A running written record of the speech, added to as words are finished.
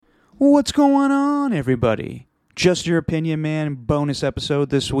What's going on, everybody? Just Your Opinion Man bonus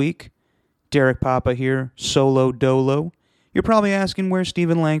episode this week. Derek Papa here, solo dolo. You're probably asking where's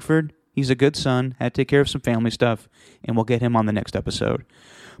Stephen Langford. He's a good son, had to take care of some family stuff, and we'll get him on the next episode.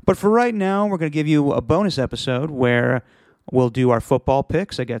 But for right now, we're going to give you a bonus episode where we'll do our football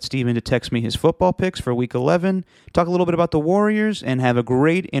picks. I got Stephen to text me his football picks for Week 11, talk a little bit about the Warriors, and have a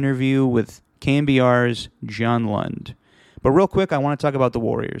great interview with KNBR's John Lund. But real quick, I want to talk about the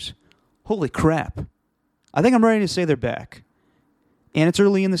Warriors. Holy crap. I think I'm ready to say they're back. And it's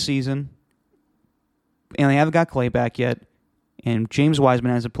early in the season, and they haven't got Clay back yet, and James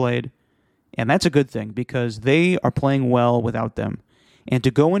Wiseman hasn't played. And that's a good thing because they are playing well without them. And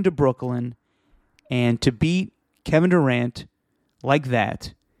to go into Brooklyn and to beat Kevin Durant like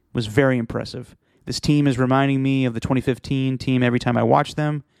that was very impressive. This team is reminding me of the 2015 team every time I watch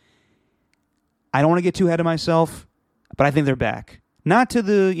them. I don't want to get too ahead of myself, but I think they're back. Not to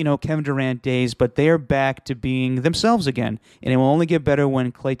the, Kevin Durant days, but they're back to being themselves again. And it will only get better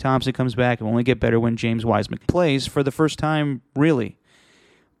when Klay Thompson comes back. It will only get better when James Wiseman plays for the first time, really.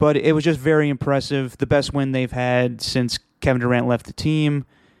 But it was just very impressive. The best win they've had since Kevin Durant left the team.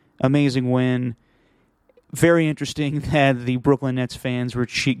 Amazing win. Very interesting that the Brooklyn Nets fans were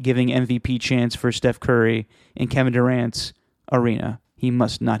giving MVP chants for Steph Curry in Kevin Durant's arena. He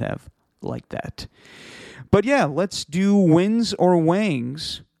must not have liked that. But yeah, let's do wins or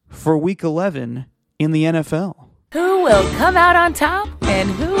wangs for Week 11 in the NFL. Who will come out on top and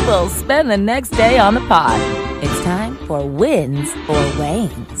who will spend the next day on the pod? It's time for wins or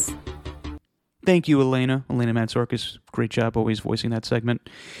wangs. Thank you, Elena. Elena Matsorkas. Great job always voicing that segment.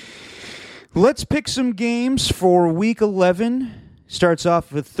 Let's pick some games for Week 11. Starts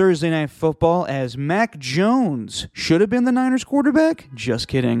off with Thursday Night Football as Mac Jones should have been the Niners quarterback. Just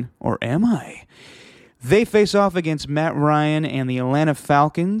kidding. Or am I? They face off against Matt Ryan and the Atlanta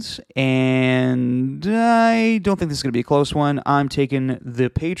Falcons, and I don't think this is going to be a close one. I'm taking the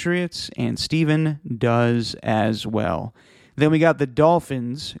Patriots, and Steven does as well. Then we got the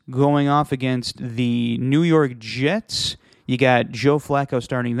Dolphins going off against the New York Jets. You got Joe Flacco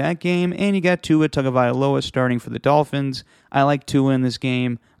starting that game, and you got Tua Tagovailoa starting for the Dolphins. I like Tua in this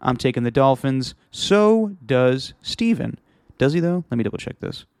game. I'm taking the Dolphins. So does Steven. Does he, though? Let me double-check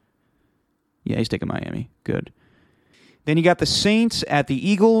this. Yeah, he's taking Miami. Good. Then you got the Saints at the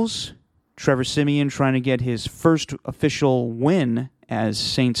Eagles. Trevor Siemian trying to get his first official win as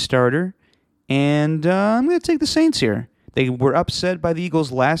Saints starter. And I'm going to take the Saints here. They were upset by the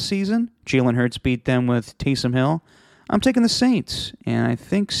Eagles last season. Jalen Hurts beat them with Taysom Hill. I'm taking the Saints. And I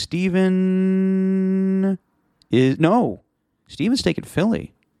think Steven is... No. Steven's taking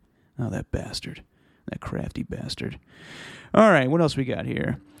Philly. Oh, that bastard. That crafty bastard. All right, what else we got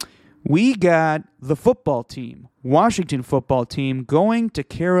here? We got the football team, Washington football team, going to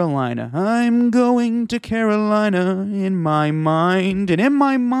Carolina. I'm going to Carolina in my mind. And in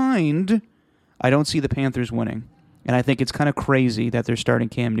my mind, I don't see the Panthers winning. And I think it's kind of crazy that they're starting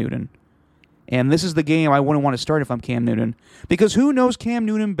Cam Newton. And this is the game I wouldn't want to start if I'm Cam Newton. Because who knows Cam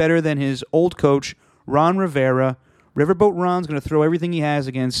Newton better than his old coach, Ron Rivera? Riverboat Ron's going to throw everything he has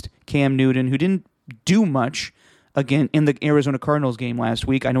against Cam Newton, who didn't do much. Again, in the Arizona Cardinals game last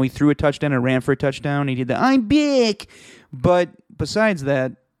week, I know he threw a touchdown and ran for a touchdown. He did the I'm big. But besides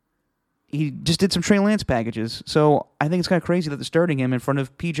that, he just did some Trey Lance packages. So I think it's kind of crazy that they're starting him in front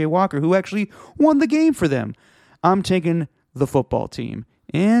of P.J. Walker, who actually won the game for them. I'm taking the football team.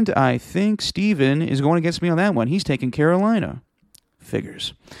 And I think Steven is going against me on that one. He's taking Carolina.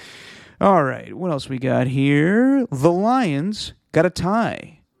 Figures. All right, what else we got here? The Lions got a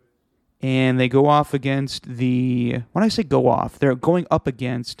tie. And they go off against the... When I say go off, they're going up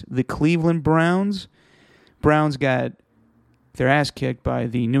against the Cleveland Browns. Browns got their ass kicked by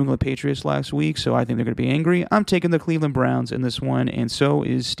the New England Patriots last week, so I think they're going to be angry. I'm taking the Cleveland Browns in this one, and so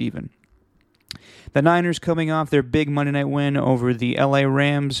is Steven. The Niners, coming off their big Monday night win over the LA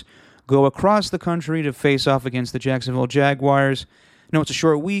Rams, go across the country to face off against the Jacksonville Jaguars. No, it's a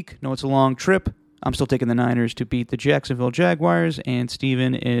short week. No, it's a long trip. I'm still taking the Niners to beat the Jacksonville Jaguars, and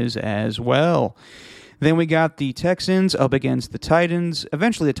Steven is as well. Then we got the Texans up against the Titans.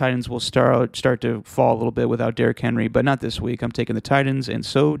 Eventually the Titans will start to fall a little bit without Derrick Henry, but not this week. I'm taking the Titans, and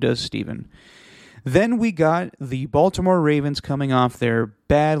so does Steven. Then we got the Baltimore Ravens coming off their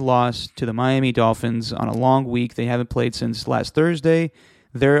bad loss to the Miami Dolphins on a long week. They haven't played since last Thursday.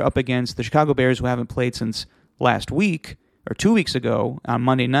 They're up against the Chicago Bears, who haven't played since last week. Or 2 weeks ago on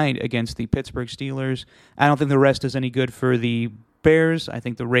Monday night against the Pittsburgh Steelers. I don't think the rest is any good for the Bears. I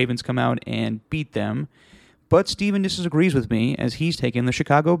think the Ravens come out and beat them. But Steven disagrees with me as he's taking the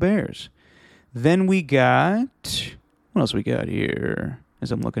Chicago Bears. Then we got... What else we got here?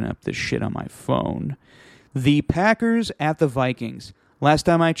 as I'm looking up this shit on my phone. The Packers at the Vikings. Last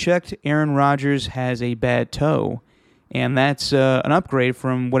time I checked, Aaron Rodgers has a bad toe, and that's an upgrade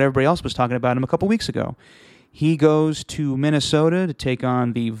from what everybody else was talking about him a couple weeks ago. He goes to Minnesota to take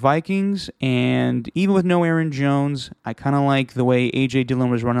on the Vikings, and even with no Aaron Jones, I kind of like the way A.J. Dillon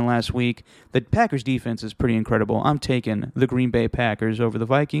was running last week. The Packers' defense is pretty incredible. I'm taking the Green Bay Packers over the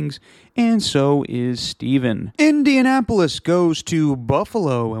Vikings, and so is Steven. Indianapolis goes to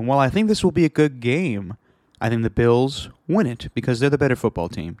Buffalo, and while I think this will be a good game, I think the Bills win it because they're the better football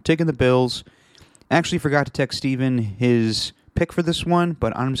team. Taking the Bills. Actually forgot to text Steven his pick for this one,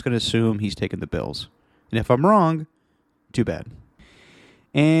 but I'm just going to assume he's taking the Bills. And if I'm wrong, too bad.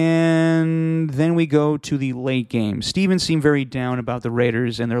 And then we go to the late game. Steven seemed very down about the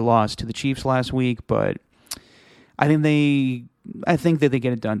Raiders and their loss to the Chiefs last week, but I think that they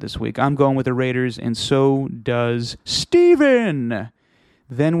get it done this week. I'm going with the Raiders, and so does Steven.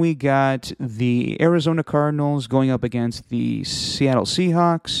 Then we got the Arizona Cardinals going up against the Seattle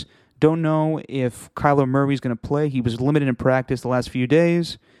Seahawks. Don't know if Kyler Murray's going to play. He was limited in practice the last few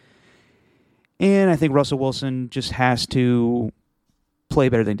days. And I think Russell Wilson just has to play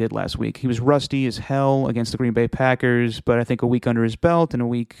better than he did last week. He was rusty as hell against the Green Bay Packers, but I think a week under his belt and a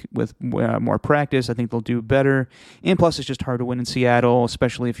week with more practice, I think they'll do better. And plus, it's just hard to win in Seattle,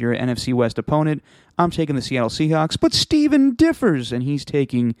 especially if you're an NFC West opponent. I'm taking the Seattle Seahawks, but Steven differs, and he's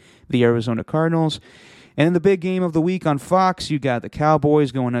taking the Arizona Cardinals. And in the big game of the week on Fox, you got the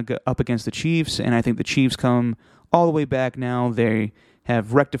Cowboys going up against the Chiefs, and I think the Chiefs come all the way back now. They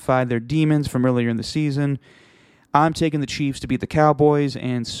have rectified their demons from earlier in the season. I'm taking the Chiefs to beat the Cowboys,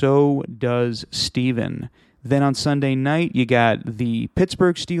 and so does Steven. Then on Sunday night, you got the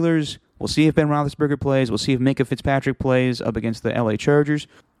Pittsburgh Steelers. We'll see if Ben Roethlisberger plays. We'll see if Minka Fitzpatrick plays up against the LA Chargers.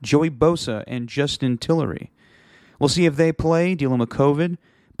 Joey Bosa and Justin Tillery. We'll see if they play, dealing with COVID.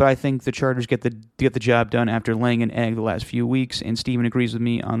 But I think the Chargers get the job done after laying an egg the last few weeks, and Steven agrees with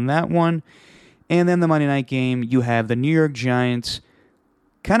me on that one. And then the Monday night game, you have the New York Giants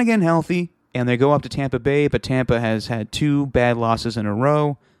kind of getting healthy, and they go up to Tampa Bay, but Tampa has had 2 bad losses in a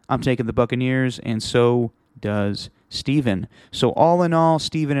row. I'm taking the Buccaneers, and so does Steven. So all in all,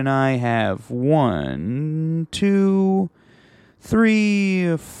 Steven and I have 1, 2,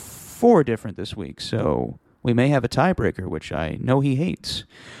 3, 4 different this week. So we may have a tiebreaker, which I know he hates.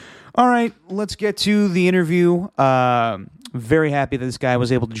 All right, let's get to the interview. Very happy that this guy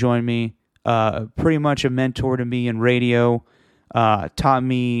was able to join me. Pretty much a mentor to me in radio. Taught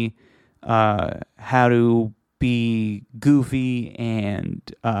me how to be goofy and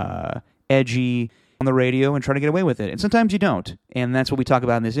edgy on the radio and try to get away with it. And sometimes you don't. And that's what we talk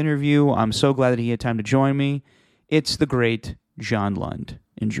about in this interview. I'm so glad that he had time to join me. It's the great John Lund.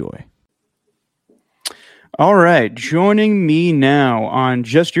 Enjoy. All right, joining me now on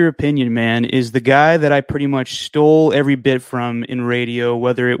Just Your Opinion, Man, is the guy that I pretty much stole every bit from in radio,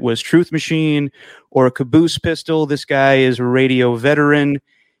 whether it was Truth Machine or a Caboose Pistol. This guy is a radio veteran.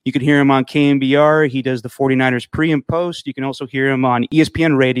 You can hear him on KMBR. He does the 49ers pre and post. You can also hear him on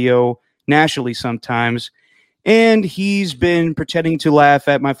ESPN radio nationally sometimes. And he's been pretending to laugh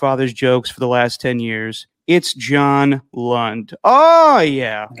at my father's jokes for the last 10 years. It's John Lund. Oh,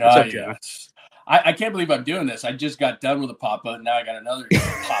 yeah. What's up, John? I can't believe I'm doing this. I just got done with a pop-up, and now I got another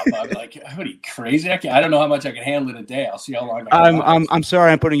pop-up. Like, what are you, crazy? I don't know how much I can handle in a day. I'll see how long I'm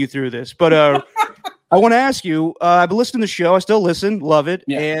sorry I'm putting you through this, but I want to ask you, I've been listening to the show. I still listen, love it.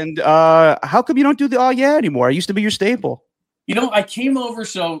 Yeah. And how come you don't do the Oh Yeah anymore? I used to be your staple. You know, I came over,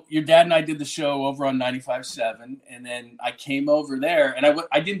 so your dad and I did the show over on 95.7, and then I came over there, and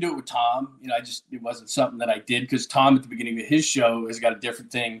I didn't do it with Tom. You know, it wasn't something that I did, because Tom at the beginning of his show has got a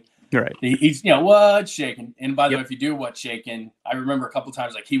different thing. Right. He's, what's shaking? And by the way, if you do what's shaking, I remember a couple of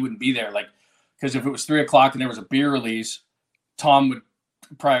times, like, he wouldn't be there. Like, because if it was 3:00 and there was a beer release, Tom would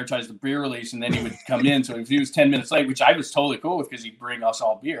prioritize the beer release, and then he would come in. So if he was 10 minutes late, which I was totally cool with, because he'd bring us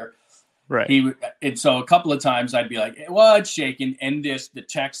all beer. Right. He would, and so a couple of times I'd be like, what's shaking? And the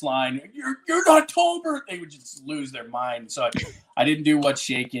text line, you're not Tolbert. They would just lose their mind. So I didn't do what's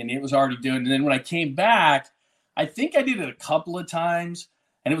shaking. It was already doing. And then when I came back, I think I did it a couple of times.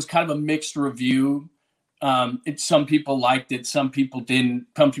 And it was kind of a mixed review. Some people liked it. Some people didn't.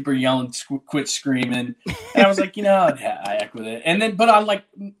 Some people were yelling, quit screaming. And I was like, I heck with it. And then, but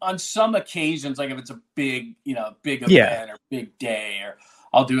on some occasions, like if it's a big event or big day, or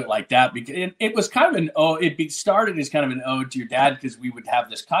I'll do it like that. Because it was kind of it started as kind of an ode to your dad, because we would have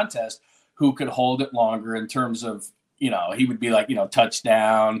this contest who could hold it longer in terms of, he would be like,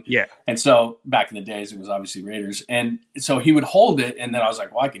 touchdown. Yeah. And so back in the days, it was obviously Raiders. And so he would hold it. And then I was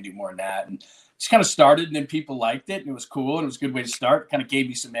like, well, I can do more than that. And just kind of started, and then people liked it, and it was cool, and it was a good way to start. Kind of gave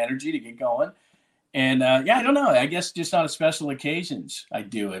me some energy to get going. And I don't know. I guess just on special occasions I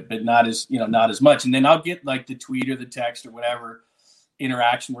do it, but not as much. And then I'll get like the tweet or the text or whatever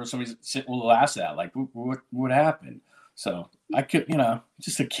interaction where somebody will ask that, like, what happened? So I could,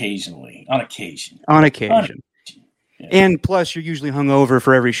 just occasionally, on occasion. Yeah. And plus, you're usually hungover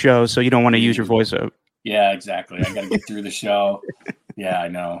for every show, so you don't want to use your voice out. Yeah, exactly. I got to get through the show. Yeah, I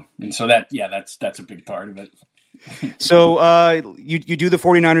know. And so that's a big part of it. So you do the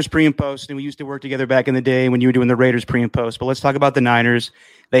 49ers pre and post, and we used to work together back in the day when you were doing the Raiders pre and post. But let's talk about the Niners.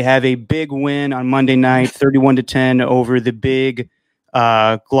 They have a big win on Monday night, 31-10 over the big,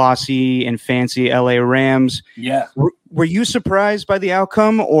 glossy and fancy LA Rams. Yeah. Were you surprised by the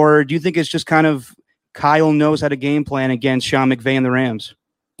outcome, or do you think it's just kind of Kyle knows how to game plan against Sean McVay and the Rams?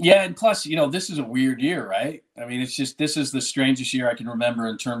 Yeah, and plus, this is a weird year, right? I mean, this is the strangest year I can remember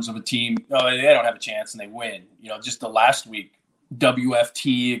in terms of a team. Oh, they don't have a chance and they win. Just the last week,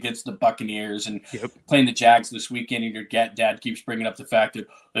 WFT against the Buccaneers and playing the Jags this weekend. And your dad keeps bringing up the fact that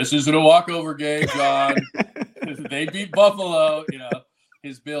this isn't a walkover game, John. They beat Buffalo,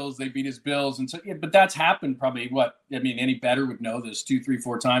 his Bills. They beat his Bills. And so, but that's happened probably any better would know this 2, 3,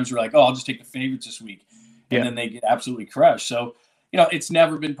 4 times. We're like, oh, I'll just take the favorites this week. And then they get absolutely crushed. So, it's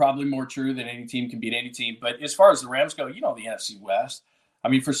never been probably more true that any team can beat any team. But as far as the Rams go, the NFC West. I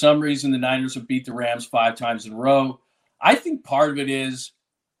mean, for some reason, the Niners have beat the Rams 5 times in a row. I think part of it is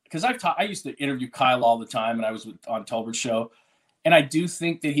because I used to interview Kyle all the time, and I was on Tolbert's show. And I do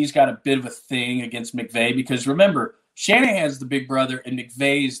think that he's got a bit of a thing against McVay because, remember, Shanahan's the big brother and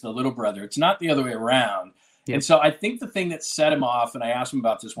McVay's the little brother. It's not the other way around. Yep. And so I think the thing that set him off, and I asked him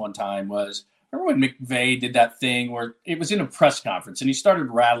about this one time, was – remember when McVay did that thing where it was in a press conference and he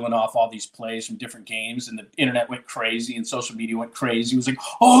started rattling off all these plays from different games and the internet went crazy and social media went crazy. He was like,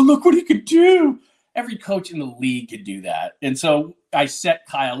 oh, look what he could do. Every coach in the league could do that. And so I set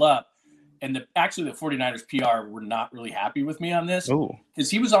Kyle up, and actually the 49ers PR were not really happy with me on this because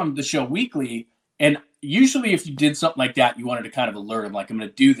he was on the show weekly. And usually if you did something like that, you wanted to kind of alert him, like, I'm going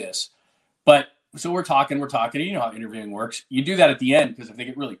to do this. But so we're talking, you know how interviewing works. You do that at the end because if they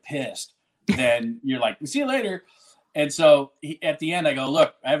get really pissed, then you're like, see you later. And so at the end, I go,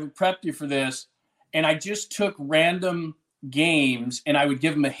 look, I haven't prepped you for this. And I just took random games and I would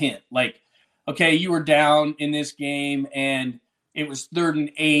give him a hint. Like, okay, you were down in this game and it was 3rd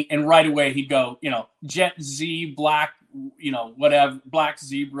and 8. And right away he'd go, Jet Z, black, whatever, black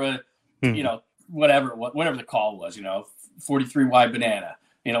zebra, whatever the call was, 43 wide banana,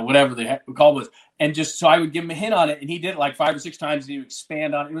 whatever the call was. And just so I would give him a hint on it, and he did it like 5 or 6 times, and he would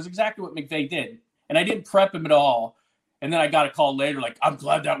expand on it. It was exactly what McVay did. And I didn't prep him at all. And then I got a call later, like, I'm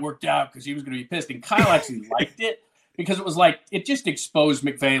glad that worked out because he was going to be pissed. And Kyle actually liked it because it was like, it just exposed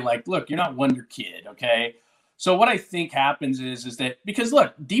McVay, like, look, you're not Wonder Kid, okay? So what I think happens is that, because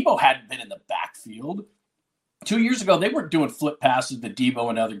look, Debo hadn't been in the backfield. 2 years ago, they weren't doing flip passes to Debo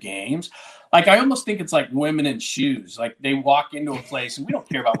in other games. Like, I almost think it's like women in shoes. Like, they walk into a place, and we don't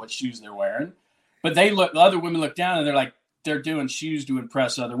care about what shoes they're wearing. But other women look down, and they're like, they're doing shoes to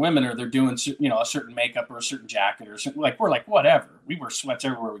impress other women, or they're doing, a certain makeup or a certain jacket or something. Like, we're like, whatever. We wear sweats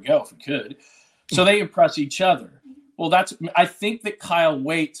everywhere we go if we could. So they impress each other. Well, I think that Kyle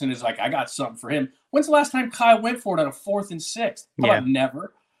waits and is like, I got something for him. When's the last time Kyle went for it on a 4th and 6? How about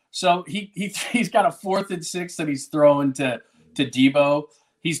never? So he's got a 4th and 6 that he's throwing to Debo.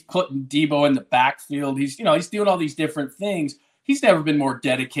 He's putting Debo in the backfield. He's doing all these different things. He's never been more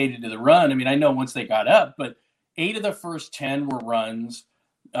dedicated to the run. I mean, I know once they got up, but 8 of the first 10 were runs.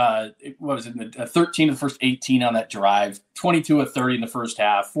 13 of the first 18 on that drive, 22 of 30 in the first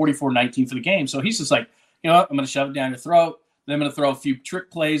half, 44-19 for the game. So he's just like, you know what, I'm going to shove it down your throat. Then I'm going to throw a few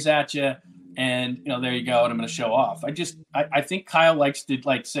trick plays at you. And, there you go. And I'm going to show off. I think Kyle likes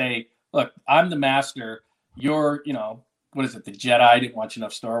to say, look, I'm the master. You're, what is it? The Jedi. I didn't watch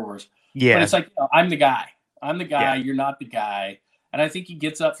enough Star Wars. Yeah. But it's like, I'm the guy. I'm the guy. Yeah. You're not the guy. And I think he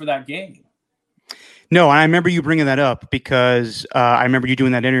gets up for that game. No, and I remember you bringing that up because I remember you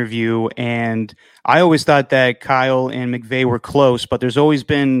doing that interview, and I always thought that Kyle and McVay were close, but there's always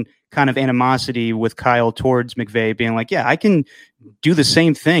been kind of animosity with Kyle towards McVay being like, yeah, I can do the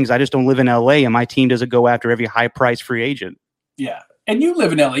same things. I just don't live in LA, and my team doesn't go after every high-priced free agent. Yeah, and you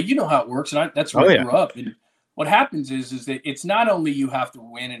live in LA. You know how it works, and that's where I grew up. And what happens is that it's not only you have to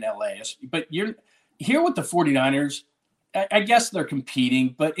win in LA, but you're here with the 49ers. I guess they're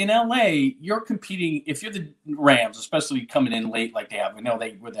competing, but in LA, you're competing. If you're the Rams, especially coming in late like they have, we know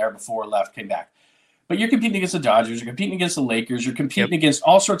they were there before, left, came back. But you're competing against the Dodgers, you're competing against the Lakers, you're competing against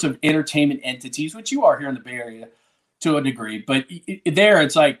all sorts of entertainment entities, which you are here in the Bay Area to a degree. But there,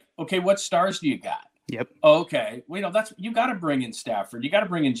 it's like, Okay, what stars do you got? Yep. Okay, well, you got to bring in Stafford. You got to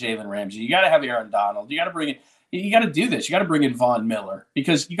bring in Jalen Ramsey. You got to have Aaron Donald. You got to do this. You got to bring in Von Miller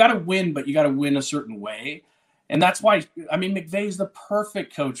because you got to win, but you got to win a certain way. And that's why, McVay's the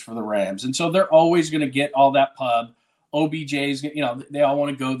perfect coach for the Rams. And so they're always going to get all that pub. OBJ's, they all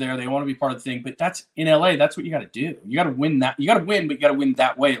want to go there. They want to be part of the thing. But that's in LA. That's what you got to do. You got to win that. You got to win, but you got to win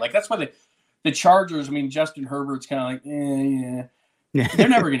that way. Like, that's why the Chargers, Justin Herbert's kind of like, yeah. They're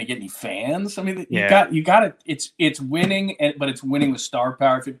never going to get any fans. You got it. It's winning, but it's winning with star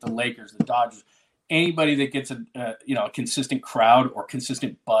power. If it's the Lakers, the Dodgers, anybody that gets a consistent crowd or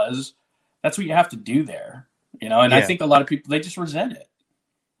consistent buzz, that's what you have to do there. I think a lot of people, they just resent it.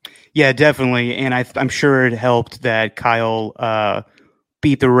 Yeah, definitely. And I'm sure it helped that Kyle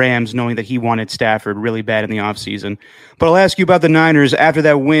beat the Rams knowing that he wanted Stafford really bad in the offseason. But I'll ask you about the Niners. After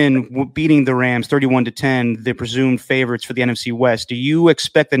that win, beating the Rams 31-10, the presumed favorites for the NFC West, do you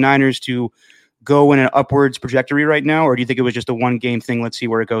expect the Niners to go in an upwards trajectory right now, or do you think it was just a one-game thing? Let's see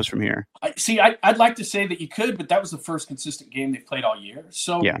where it goes from here. I'd like to say that you could, but that was the first consistent game they've played all year.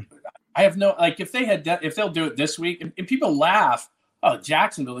 So yeah. I have no, if they'll do it this week, and people laugh, oh,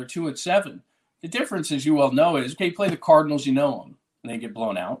 Jacksonville, they're 2-7. The difference, as you well know, is, okay, you play the Cardinals, you know them, and they get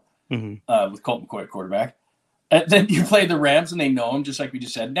blown out with Colt McCoy at quarterback. And then you play the Rams, and they know them, just like we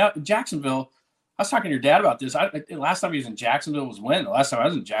just said. Now, Jacksonville, I was talking to your dad about this. Last time he was in Jacksonville was when? The last time I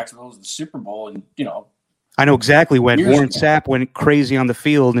was in Jacksonville was the Super Bowl, and, I know exactly when Warren Sapp went crazy on the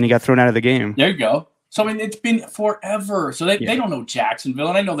field, and he got thrown out of the game. There you go. So, it's been forever. So they don't know Jacksonville,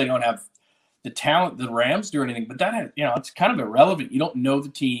 and I know they don't have the talent the Rams do or anything, but that it's kind of irrelevant. You don't know the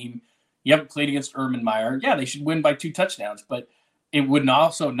team. You haven't played against Urban Meyer. Yeah, they should win by 2 touchdowns, but it would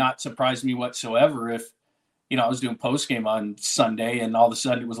also not surprise me whatsoever if, I was doing post-game on Sunday and all of a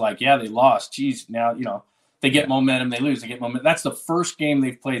sudden it was like, yeah, they lost. Geez, now, they get momentum, they lose, they get momentum. That's the first game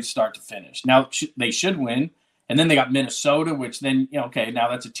they've played start to finish. Now they should win. And then they got Minnesota, which then, okay, now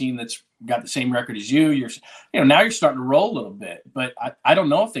that's a team that's got the same record as you. Now you're starting to roll a little bit. But I don't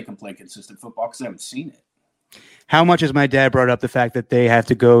know if they can play consistent football because I haven't seen it. How much has my dad brought up the fact that they have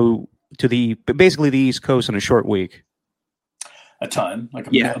to go to basically the East Coast on a short week? A ton,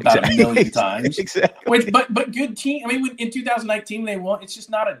 about a million times. Exactly. But good team. In 2019 they won. It's just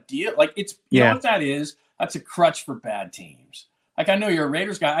not a deal. Like you know what that is? That's a crutch for bad teams. Like, I know you're a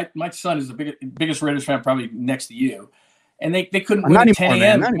Raiders guy. My son is the biggest Raiders fan probably next to you. And they couldn't win at 10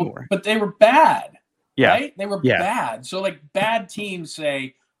 a.m. But they were bad. Yeah. Right? They were bad. So, bad teams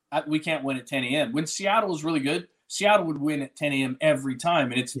say, we can't win at 10 a.m. When Seattle was really good, Seattle would win at 10 a.m. every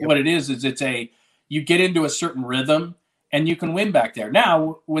time. And it's what it is it's you get into a certain rhythm and you can win back there.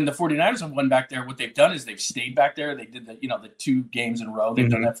 Now, when the 49ers have won back there, what they've done is they've stayed back there. They did the 2 games in a row. They've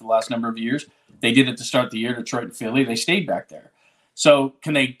done that for the last number of years. They did it to start the year, Detroit and Philly. They stayed back there. So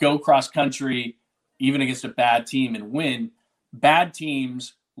can they go cross country even against a bad team and win? Bad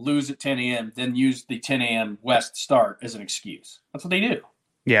teams lose at 10 a.m., then use the 10 a.m. West start as an excuse. That's what they do.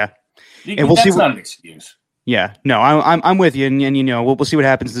 Yeah. And that's not an excuse. Yeah. No, I'm with you. And we'll see what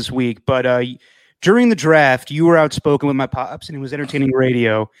happens this week. But during the draft, you were outspoken with my pops, and it was entertaining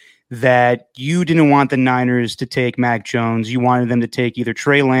radio, that you didn't want the Niners to take Mac Jones. You wanted them to take either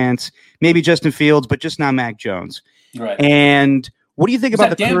Trey Lance, maybe Justin Fields, but just not Mac Jones. Right. And what do you think about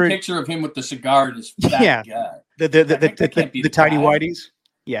the damn current picture of him with the cigar and his fat guy? The tidy whities?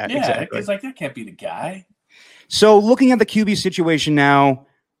 Yeah, exactly. It's like, that can't be the guy. So looking at the QB situation now,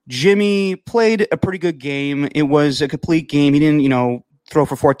 Jimmy played a pretty good game. It was a complete game. He didn't, throw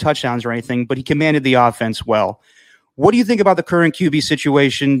for 4 touchdowns or anything, but he commanded the offense well. What do you think about the current QB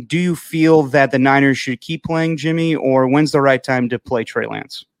situation? Do you feel that the Niners should keep playing Jimmy, or when's the right time to play Trey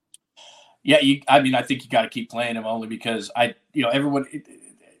Lance? Yeah, I think you got to keep playing him only because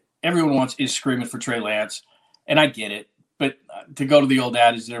everyone is screaming for Trey Lance, and I get it. But to go to the old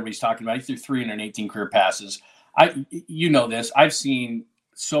adage that everybody's talking about, he threw 318 career passes. This. I've seen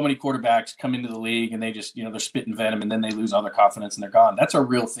so many quarterbacks come into the league and they just, they're spitting venom and then they lose all their confidence and they're gone. That's a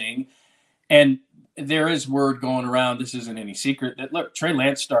real thing. And there is word going around, this isn't any secret, that, look, Trey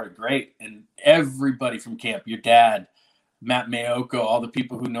Lance started great. And everybody from camp, your dad, Matt Mayoko, all the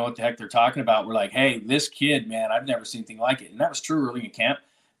people who know what the heck they're talking about were like, hey, this kid, man, I've never seen anything like it. And that was true early in camp.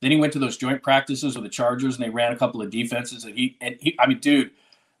 Then he went to those joint practices with the Chargers and they ran a couple of defenses that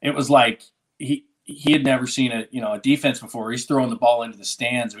it was like he had never seen a defense before. He's throwing the ball into the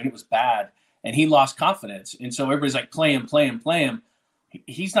stands. It was bad. And he lost confidence. And so everybody's like, play him.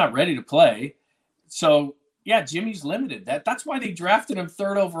 He's not ready to play. So, yeah, Jimmy's limited. That's why they drafted him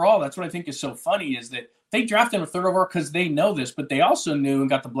 3rd overall. That's what I think is so funny is that they drafted him 3rd overall because they know this, but they also knew and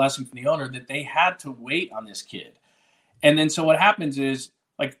got the blessing from the owner that they had to wait on this kid. And then so what happens is,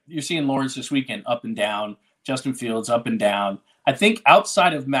 like you're seeing Lawrence this weekend up and down, Justin Fields up and down. I think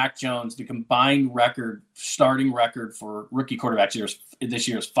outside of Mac Jones, the combined starting record for rookie quarterbacks this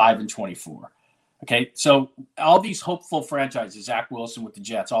year is 5-24. Okay, so all these hopeful franchises, Zach Wilson with the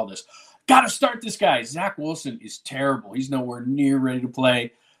Jets, all this, got to start this guy. Zach Wilson is terrible. He's nowhere near ready to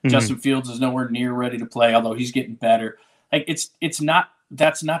play. Mm-hmm. Justin Fields is nowhere near ready to play, although he's getting better. Like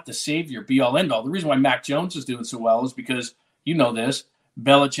that's not the savior, be all end all. The reason why Mac Jones is doing so well is because you know this.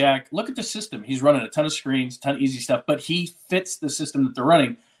 Belichick, look at the system. He's running a ton of screens, a ton of easy stuff, but he fits the system that they're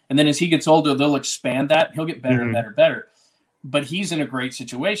running. And then as he gets older, they'll expand that. He'll get better and better. But he's in a great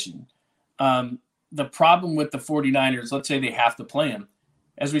situation. The problem with the 49ers, let's say they have to play him.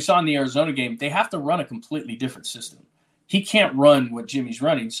 As we saw in the Arizona game, they have to run a completely different system. He can't run what Jimmy's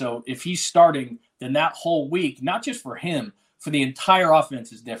running. So if he's starting, then that whole week, not just for him, for the entire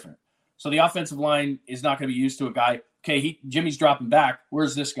offense is different. So the offensive line is not going to be used to a guy. Okay, Jimmy's dropping back.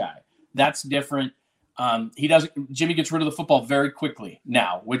 Where's this guy? That's different. Jimmy gets rid of the football very quickly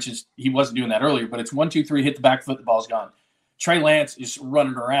now, which is he wasn't doing that earlier. But it's 1, 2, 3, hit the back foot, the ball's gone. Trey Lance is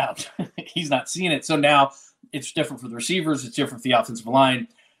running around. He's not seeing it. So now it's different for the receivers. It's different for the offensive line.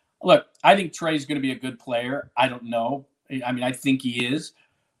 Look, I think Trey's going to be a good player. I don't know. I mean, I think he is.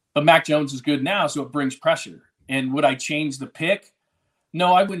 But Mac Jones is good now, so it brings pressure. And would I change the pick?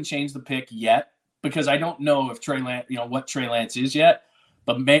 No, I wouldn't change the pick yet because I don't know if Trey Lance, what Trey Lance is yet.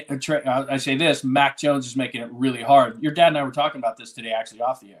 But I say this, Mac Jones is making it really hard. Your dad and I were talking about this today, actually,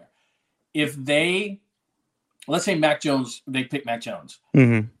 off the air. If let's say Mac Jones, they pick Mac Jones,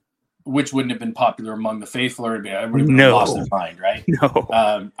 which wouldn't have been popular among the faithful, or everybody would have lost their mind, right?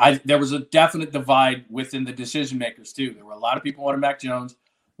 No. There was a definite divide within the decision makers, too. There were a lot of people who wanted Mac Jones.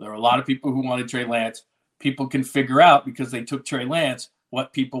 There were a lot of people who wanted Trey Lance. People can figure out, because they took Trey Lance,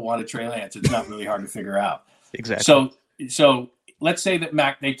 what people wanted Trey Lance. It's not really hard to figure out. Exactly. So let's say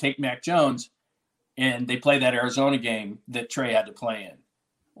that they take Mac Jones and they play that Arizona game that Trey had to play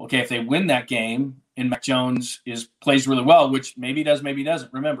in. Okay, if they win that game and Mac Jones plays really well, which maybe he does, maybe he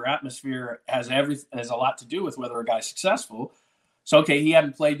doesn't. Remember, atmosphere has a lot to do with whether a guy's successful. So, okay, he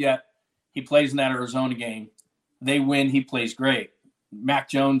hadn't played yet. He plays in that Arizona game. They win. He plays great. Mac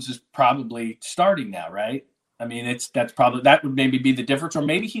Jones is probably starting now, right? I mean, that would maybe be the difference, or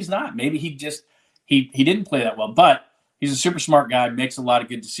maybe he's not. Maybe he didn't play that well, but he's a super smart guy, makes a lot of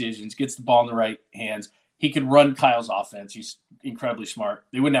good decisions, gets the ball in the right hands. He could run Kyle's offense. He's incredibly smart.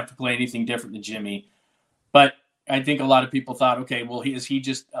 They wouldn't have to play anything different than Jimmy. But I think a lot of people thought, okay, well, is he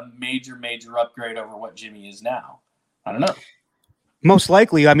just a major, major upgrade over what Jimmy is now? I don't know. Most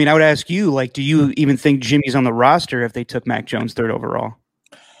likely. I mean, I would ask you, do you even think Jimmy's on the roster if they took Mac Jones third overall?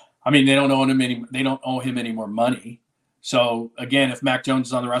 I mean, they don't owe him any more money. So again, if Mac Jones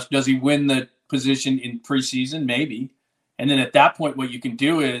is on the roster, does he win the position in preseason? Maybe. And then at that point, what you can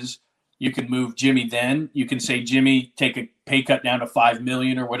do is you can move Jimmy. Then you can say, Jimmy, take a pay cut down to $5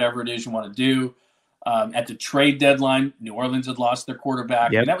 million or whatever it is you want to do. At the trade deadline, New Orleans had lost their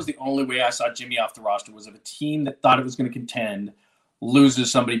quarterback. Yep. And that was the only way I saw Jimmy off the roster, was if a team that thought it was going to contend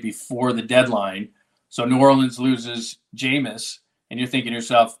loses somebody before the deadline. So New Orleans loses Jameis, and you're thinking to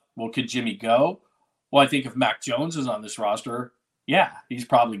yourself, well, could Jimmy go? Well, I think if Mac Jones is on this roster, yeah, he's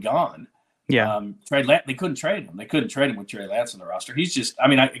probably gone. Yeah. They couldn't trade him. They couldn't trade him with Trey Lance on the roster. He's just, I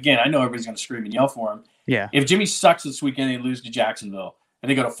know everybody's going to scream and yell for him. Yeah. If Jimmy sucks this weekend and they lose to Jacksonville and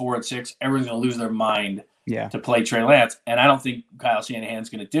they go to 4-6, everyone's going to lose their mind to play Trey Lance. And I don't think Kyle Shanahan's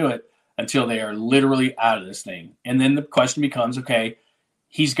going to do it until they are literally out of this thing. And then the question becomes, okay,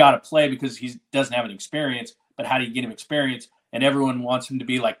 he's got to play because he doesn't have any experience, but how do you get him experience? And everyone wants him to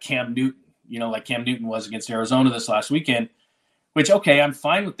be like Cam Newton, like Cam Newton was against Arizona this last weekend, which, okay, I'm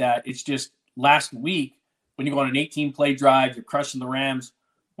fine with that. It's just last week when you go on an 18-play drive, you're crushing the Rams,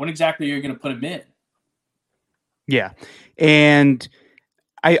 when exactly are you going to put him in? Yeah. And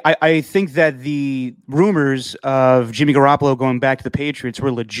I think that the rumors of Jimmy Garoppolo going back to the Patriots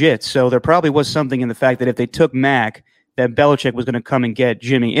were legit. So there probably was something in the fact that if they took Mac, that Belichick was going to come and get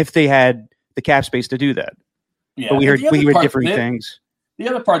Jimmy if they had the cap space to do that. Yeah, but we heard different things. The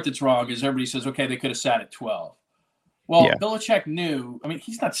other part that's wrong is everybody says, okay, they could have sat at 12. Well, Belichick knew. I mean,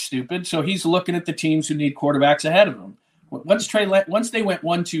 he's not stupid, so he's looking at the teams who need quarterbacks ahead of him. Once they went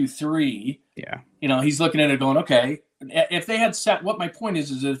 1, 2, 3, he's looking at it going, okay, if they had sat. What my point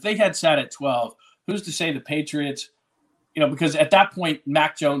is if they had sat at 12, who's to say the Patriots? Because at that point,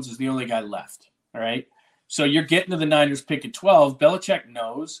 Mac Jones is the only guy left. All right. So you're getting to the Niners pick at 12. Belichick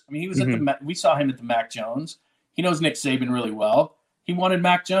knows. I mean, he was we saw him at the Mac Jones. He knows Nick Saban really well. He wanted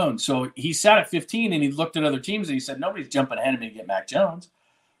Mac Jones. So he sat at 15 and he looked at other teams and he said, nobody's jumping ahead of me to get Mac Jones.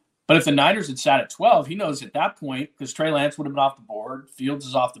 But if the Niners had sat at 12, he knows at that point, because Trey Lance would have been off the board, Fields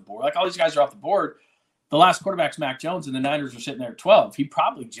is off the board, like all these guys are off the board. The last quarterback's Mac Jones, and the Niners are sitting there at 12. He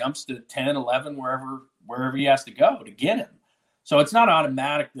probably jumps to 10, 11, wherever he has to go to get him. So it's not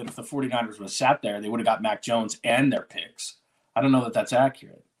automatic that if the 49ers would have sat there, they would have got Mac Jones and their picks. I don't know that that's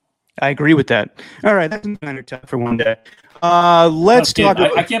accurate. I agree with that. All right, that's Niner Talk for one day. Let's talk.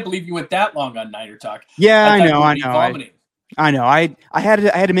 I can't believe you went that long on Niner Talk. Yeah, I know. I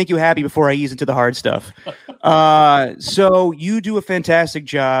had to make you happy before I ease into the hard stuff. So you do a fantastic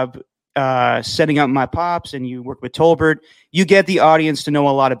job setting up my pops, and you work with Tolbert. You get the audience to know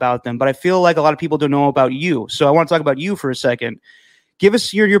a lot about them, but I feel like a lot of people don't know about you. So I want to talk about you for a second. Give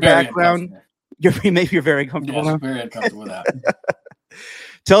us your background. You're very comfortable. Yes, very uncomfortable with that.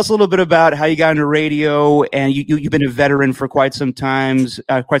 Tell us a little bit about how you got into radio, and you've been a veteran for quite some time.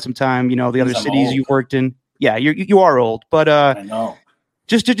 You know, the other cities you've worked in. Yeah, you are old, but I know.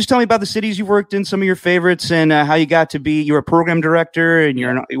 Just tell me about the cities you worked in, some of your favorites, and how you got to be. You were a program director, and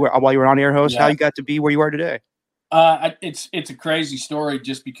while you were on air host, how you got to be where you are today. It's a crazy story,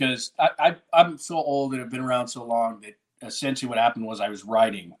 just because I'm so old and have been around so long that essentially what happened was I was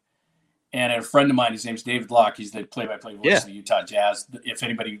writing. And a friend of mine, his name's David Locke. He's the play-by-play voice of the Utah Jazz. If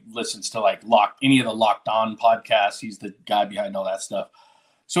anybody listens to like any of the Locked On podcasts, he's the guy behind all that stuff.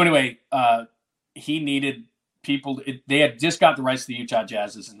 So anyway, he needed people. They had just got the rights to the Utah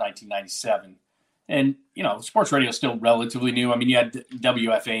Jazz in 1997, and you know, sports radio is still relatively new. I mean, you had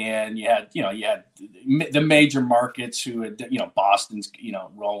WFAN, you had the major markets who had Boston's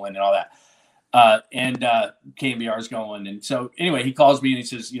rolling and all that, and KNBR's going. And so anyway, he calls me and he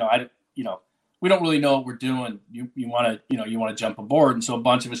says, we don't really know what we're doing. You want to jump aboard. And so a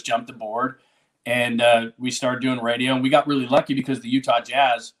bunch of us jumped aboard, and we started doing radio, and we got really lucky because the Utah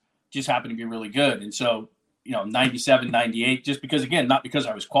Jazz just happened to be really good. And so, 97, 98, just because, again, not because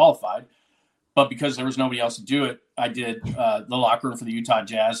I was qualified, but because there was nobody else to do it, I did the locker room for the Utah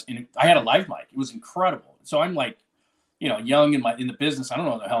Jazz, and I had a live mic. It was incredible. So I'm like, young in the business, I don't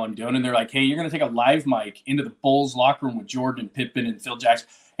know what the hell I'm doing. And they're like, hey, you're going to take a live mic into the Bulls locker room with Jordan Pippen and Phil Jackson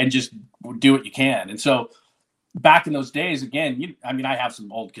and just do what you can. And so back in those days, again, I have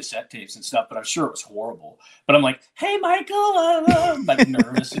some old cassette tapes and stuff, but I'm sure it was horrible. But I'm like, hey, Michael, I'm like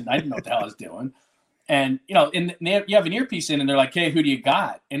nervous, and I didn't know what the hell I was doing. And, you have an earpiece in, and they're like, hey, who do you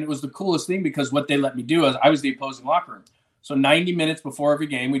got? And it was the coolest thing, because what they let me do is I was the opposing locker room. So 90 minutes before every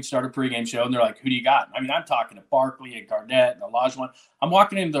game, we'd start a pregame show, and they're like, who do you got? I'm talking to Barkley and Garnett and Olajuwon. I'm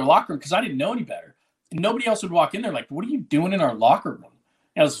walking into their locker room because I didn't know any better. And nobody else would walk in there like, what are you doing in our locker room?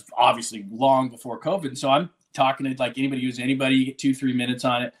 It was obviously long before COVID. So I'm talking to like anybody who's anybody, you get 2-3 minutes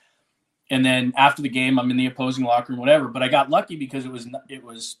on it. And then after the game, I'm in the opposing locker room, whatever. But I got lucky because it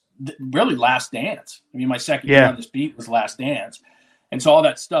was really Last Dance. My second year on this beat was Last Dance. And so all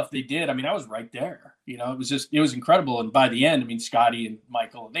that stuff they did, I was right there. It was incredible. And by the end, Scotty and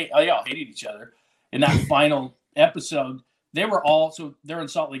Michael, they all hated each other. In that final episode, they're in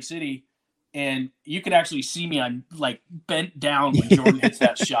Salt Lake City, and you could actually see me on like bent down when Jordan hits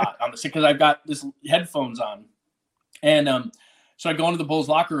that shot on the, because I've got this headphones on. And so I go into the Bulls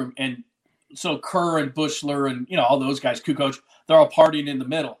locker room, and so Kerr and Bushler and all those guys, Kukoc, they're all partying in the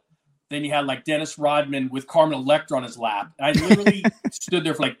middle. Then you had like Dennis Rodman with Carmen Electra on his lap. And I literally stood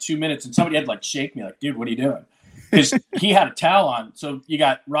there for like 2 minutes, and somebody had to like shake me like, dude, what are you doing? Because he had a towel on. So you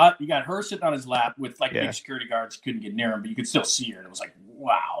got her sitting on his lap with like big security guards, couldn't get near him, but you could still see her. And it was like,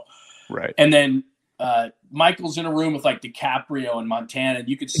 wow. Right. And then Michael's in a room with like DiCaprio and Montana, and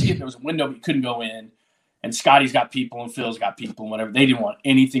you could see it. There was a window, but you couldn't go in. And Scotty's got people, and Phil's got people, and whatever. They didn't want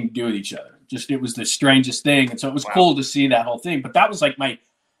anything to do with each other. It was the strangest thing. And so it was cool to see that whole thing. But that was like my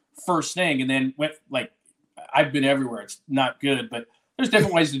first thing. And then went like, I've been everywhere. It's not good, but there's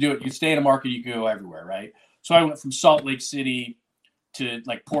different ways to do it. You stay in a market, you go everywhere, right? So I went from Salt Lake City to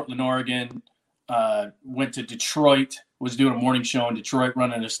like Portland, Oregon, went to Detroit, was doing a morning show in Detroit,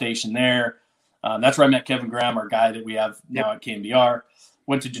 running a station there. That's where I met Kevin Graham, our guy that we have now at KNBR.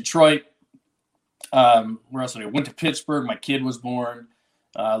 Went to Detroit. Where else did I go? Went to Pittsburgh. My kid was born.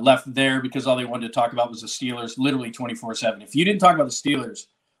 Left there because all they wanted to talk about was the Steelers, literally 24/7. If you didn't talk about the Steelers,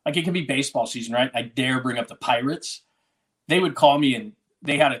 like it could be baseball season, right? I dare bring up the Pirates. They would call me, and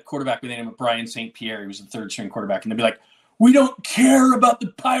they had a quarterback by the name of Brian St. Pierre. He was the third string quarterback. And they'd be like, we don't care about the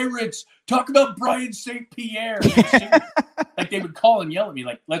Pirates. Talk about Brian St. Pierre. Like they would call and yell at me,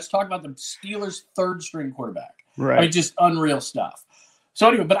 like, let's talk about the Steelers' third string quarterback. Right. Just unreal stuff. So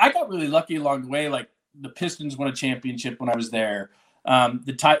anyway, but I got really lucky along the way. Like the Pistons won a championship when I was there.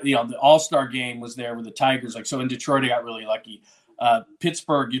 The All-Star game was there with the Tigers. Like, so in Detroit, I got really lucky.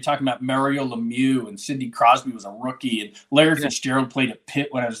 Pittsburgh, you're talking about Mario Lemieux, and Sidney Crosby was a rookie, and Larry Fitzgerald played at Pitt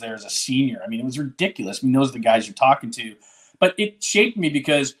when I was there as a senior. I mean, it was ridiculous. I mean, those are the guys you're talking to. But it shaped me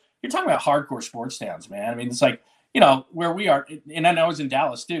because you're talking about hardcore sports towns, man. I mean, it's like, where we are. And I was in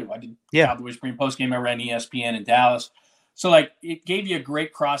Dallas, too. I did Cowboys pre- and post-game. I ran ESPN in Dallas. So, like, it gave you a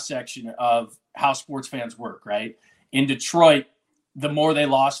great cross-section of how sports fans work, right? In Detroit, the more they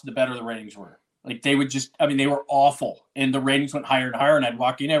lost, the better the ratings were. Like, they were awful. And the ratings went higher and higher, and I'd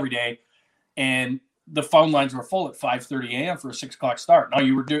walk in every day, and the phone lines were full at 5:30 a.m. for a 6 o'clock start. No,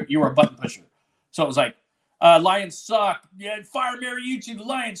 you were a button pusher. So it was like, Lions suck. Yeah, fire Mariucci. The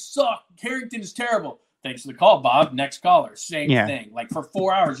Lions suck. Harrington is terrible. Thanks for the call, Bob. Next caller. Same thing. Like, for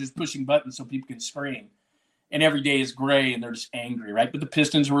 4 hours, just pushing buttons so people can scream. And every day is gray, and they're just angry, right? But the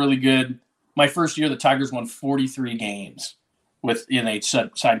Pistons were really good. My first year, the Tigers won 43 games they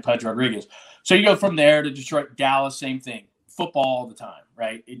signed Pudge Rodriguez. So you go from there to Detroit, Dallas, same thing. Football all the time,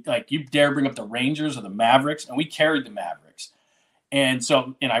 right? You dare bring up the Rangers or the Mavericks, and we carried the Mavericks. And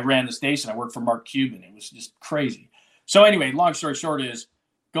I ran the station. I worked for Mark Cuban. It was just crazy. So anyway, long story short is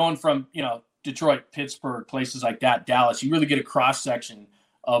going from, Detroit, Pittsburgh, places like that, Dallas, you really get a cross-section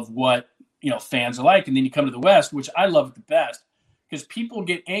of what, fans are like. And then you come to the West, which I love the best, because people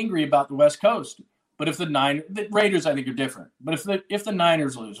get angry about the West Coast. But if the Raiders, I think, are different. But if the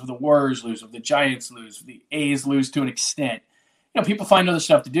Niners lose, if the Warriors lose, if the Giants lose, if the A's lose to an extent, people find other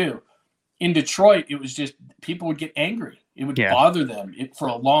stuff to do. In Detroit, it was just people would get angry. It would bother them for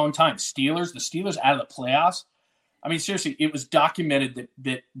a long time. The Steelers out of the playoffs. I mean, seriously, it was documented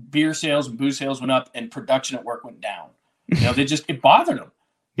that beer sales and booze sales went up and production at work went down. It bothered them.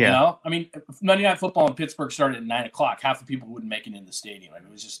 Yeah. I mean, Monday Night Football in Pittsburgh started at 9 o'clock. Half the people wouldn't make it in the stadium. I mean,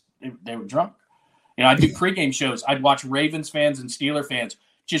 it was just they were drunk. I'd do pregame shows. I'd watch Ravens fans and Steeler fans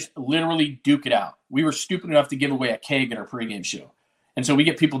just literally duke it out. We were stupid enough to give away a keg at our pregame show. And so we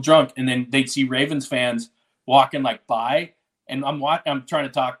get people drunk, and then they'd see Ravens fans walking by, and I'm trying to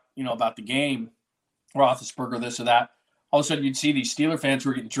talk, about the game, Roethlisberger, this or that. All of a sudden, you'd see these Steeler fans who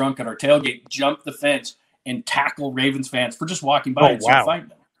were getting drunk at our tailgate jump the fence and tackle Ravens fans for just walking by and start fighting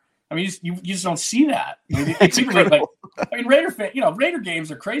them. I mean, you just don't see that. I mean, Raider games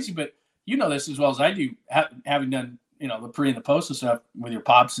are crazy, but you know this as well as I do, having done, the pre and the post and stuff with your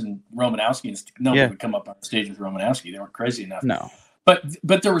pops and Romanowski, and nobody would come up on stage with Romanowski. They weren't crazy enough. No. But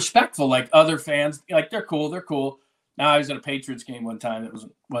they're respectful, like other fans. Like, they're cool. Now, I was at a Patriots game one time that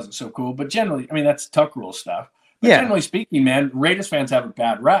wasn't so cool. But generally, I mean, that's Tuck Rule stuff. But generally speaking, man, Raiders fans have a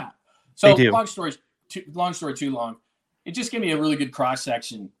bad rap. So long story too long. It just gave me a really good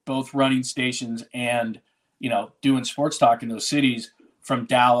cross-section, both running stations and, doing sports talk in those cities, from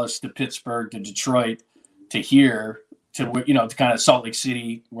Dallas to Pittsburgh to Detroit to here to kind of Salt Lake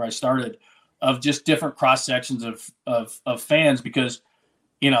City where I started, of just different cross sections of fans, because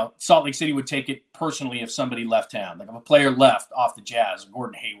Salt Lake City would take it personally if somebody left town, like if a player left off the Jazz,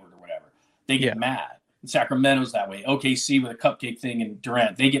 Gordon Hayward or whatever, they get mad. Sacramento's that way. OKC with a cupcake thing and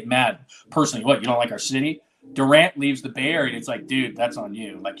Durant, they get mad personally. What, you don't like our city? Durant leaves the Bay Area, and it's like, dude, that's on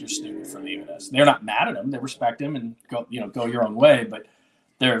you. Like, you're stupid for leaving us. They're not mad at him. They respect him and go your own way, but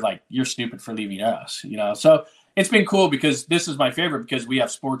they're like, you're stupid for leaving us, So it's been cool, because this is my favorite, because we have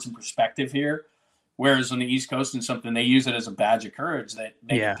sports and perspective here. Whereas on the East Coast and something, they use it as a badge of courage that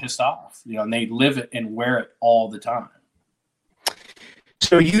they get pissed off, and they live it and wear it all the time.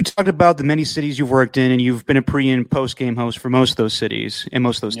 So you talked about the many cities you've worked in, and you've been a pre and post game host for most of those cities and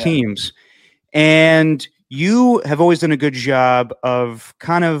most of those teams. And you have always done a good job of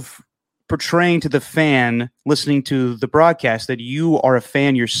kind of portraying to the fan listening to the broadcast that you are a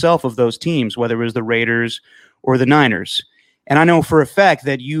fan yourself of those teams, whether it was the Raiders or the Niners. And I know for a fact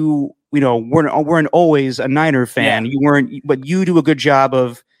that you weren't always a Niner fan. You weren't, but you do a good job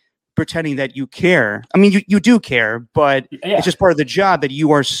of pretending that you care. I mean, you do care, but it's just part of the job that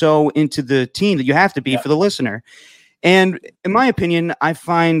you are so into the team that you have to be for the listener. And in my opinion, I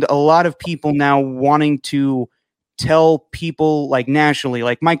find a lot of people now wanting to tell people, like nationally,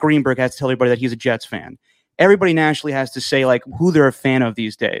 like Mike Greenberg has to tell everybody that he's a Jets fan. Everybody nationally has to say like who they're a fan of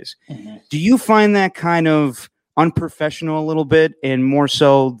these days. Mm-hmm. Do you find that kind of unprofessional a little bit, and more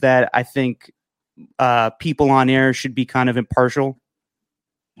so that I think people on air should be kind of impartial?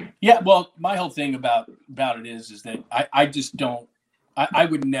 Yeah, well, my whole thing about it is that I just don't. I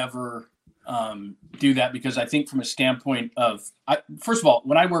would never do that, because I think from a standpoint of, first of all,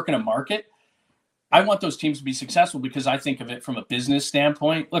 when I work in a market, I want those teams to be successful, because I think of it from a business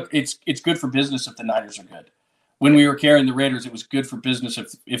standpoint. Look, it's good for business if the Niners are good. When we were carrying the Raiders, it was good for business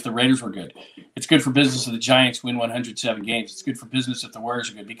if the Raiders were good. It's good for business if the Giants win 107 games. It's good for business if the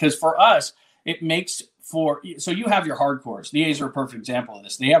Warriors are good. Because for us, it makes for, so you have your hardcores. The A's are a perfect example of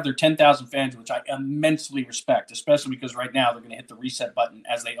this. They have their 10,000 fans, which I immensely respect, especially because right now they're going to hit the reset button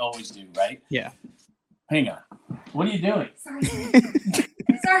as they always do, right? Yeah. Hang on. What are you doing?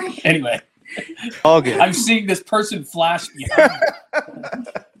 Sorry. Anyway. All good. I'm seeing this person flash behind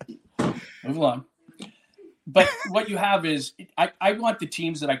me. Move along. But what you have is, I want the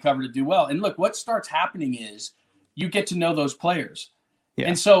teams that I cover to do well. And look, what starts happening is you get to know those players. Yeah.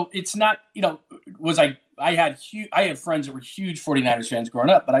 And so it's not, I had friends that were huge 49ers fans growing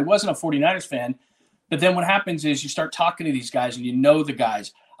up, but I wasn't a 49ers fan. But then what happens is you start talking to these guys and you know the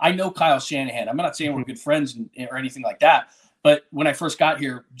guys. I know Kyle Shanahan. I'm not saying we're good friends or anything like that. But when I first got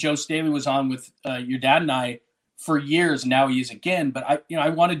here, Joe Staley was on with your dad and I for years, and now he is again. But I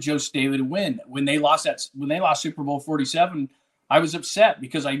wanted Joe Staley to win. When they lost Super Bowl 47, I was upset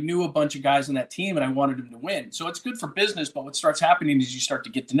because I knew a bunch of guys on that team and I wanted them to win. So it's good for business, but what starts happening is you start to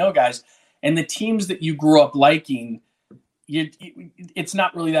get to know guys, and the teams that you grew up liking, it's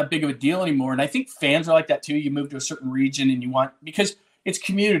not really that big of a deal anymore. And I think fans are like that too. You move to a certain region and because it's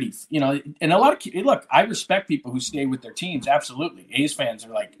community, and a lot of, look, I respect people who stay with their teams. Absolutely. A's fans are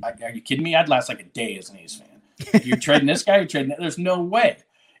like, are you kidding me? I'd last like a day as an A's fan. If you're trading this guy, you're trading that. There's no way.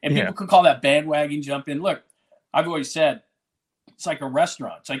 And people can call that bandwagon jump in. Look, I've always said, it's like a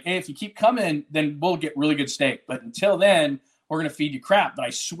restaurant. It's like, hey, if you keep coming, then we'll get really good steak. But until then, we're going to feed you crap. But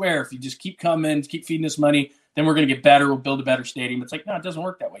I swear, if you just keep coming, keep feeding us money, then we're going to get better. We'll build a better stadium. It's like, no, it doesn't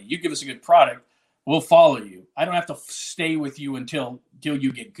work that way. You give us a good product, we'll follow you. I don't have to stay with you until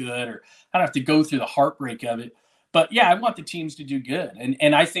you get good, or I don't have to go through the heartbreak of it. But yeah, I want the teams to do good.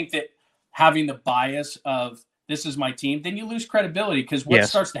 And I think that having the bias of this is my team, then you lose credibility, because what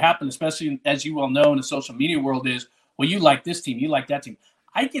starts to happen, especially as you well know in the social media world, is, well, you like this team, you like that team.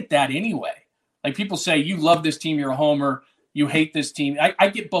 I get that anyway. Like, people say, you love this team, you're a homer, you hate this team. I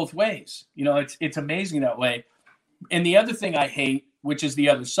get both ways. It's amazing that way. And the other thing I hate, which is the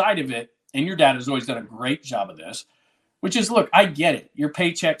other side of it, and your dad has always done a great job of this, which is, look, I get it. Your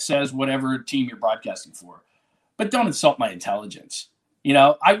paycheck says whatever team you're broadcasting for, but don't insult my intelligence.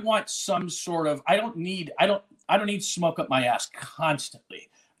 I want some sort of, I don't need smoke up my ass constantly.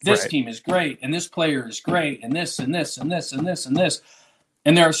 This team is great, and this player is great, and this, and this, and this, and this, and this.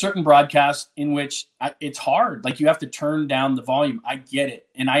 And there are certain broadcasts in which it's hard. Like, you have to turn down the volume. I get it.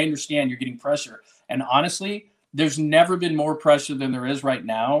 And I understand you're getting pressure. And honestly, there's never been more pressure than there is right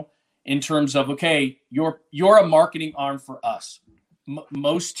now, in terms of, okay, you're a marketing arm for us.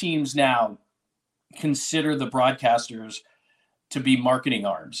 Most teams now consider the broadcasters to be marketing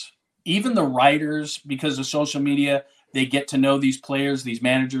arms. Even the writers, because of social media, they get to know these players, these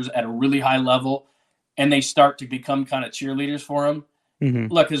managers at a really high level, and they start to become kind of cheerleaders for them.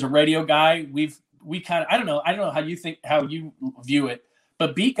 Mm-hmm. Look, as a radio guy, we kind of, I don't know how you view it,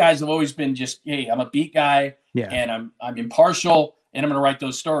 but beat guys have always been just, hey, I'm a beat guy, and I'm impartial, and I'm going to write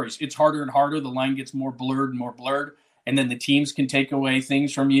those stories. It's harder and harder. The line gets more blurred and more blurred, and then the teams can take away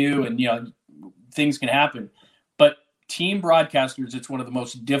things from you, and things can happen. But team broadcasters, it's one of the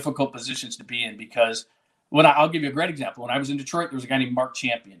most difficult positions to be in, because I'll give you a great example. When I was in Detroit, there was a guy named Mark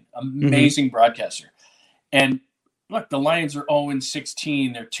Champion, amazing broadcaster. And look, the Lions are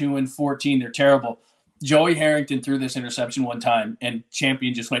 0-16. They're 2-14. They're terrible. Joey Harrington threw this interception one time, and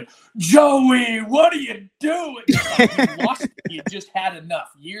Champion just went, "Joey, what are you doing?" He lost it. He had just had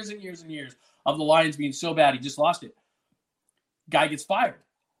enough. Years and years and years of the Lions being so bad, he just lost it. Guy gets fired.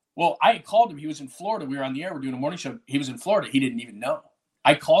 Well, I had called him. He was in Florida. We were on the air. We're doing a morning show. He was in Florida. He didn't even know.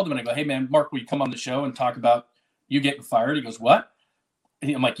 I called him and I go, "Hey, man, Mark, will you come on the show and talk about you getting fired?" He goes, "What?"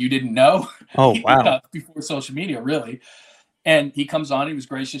 I'm like, "You didn't know?" Oh, wow. Before social media, really. And he comes on. He was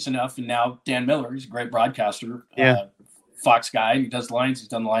gracious enough. And now Dan Miller, he's a great broadcaster, Fox guy. He does Lions. He's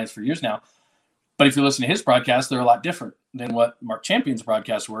done the Lions for years now. But if you listen to his broadcasts, they're a lot different than what Mark Champion's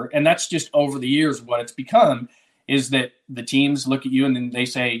broadcasts were. And that's just over the years what it's become, is that the teams look at you and then they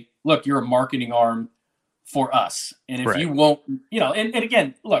say, "Look, you're a marketing arm for us." And if you won't, and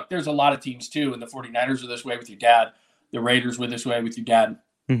again, look, there's a lot of teams too, and the 49ers are this way with your dad. The Raiders were this way with your dad.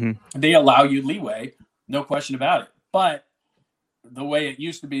 Mm-hmm. They allow you leeway, no question about it. But the way it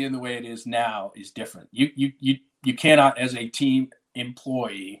used to be and the way it is now is different. You cannot, as a team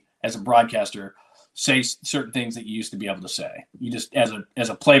employee, as a broadcaster, say certain things that you used to be able to say. You just, as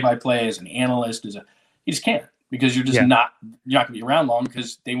a play-by-play, as an analyst, you just can't, because you're just not going to be around long,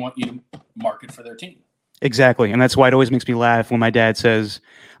 because they want you to market for their team. Exactly. And that's why it always makes me laugh when my dad says,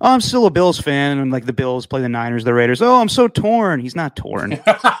 "Oh, I'm still a Bills fan," and like the Bills play the Niners, the Raiders. "Oh, I'm so torn." He's not torn.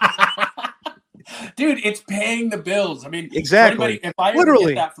 Dude, it's paying the bills. I mean, exactly. If I ever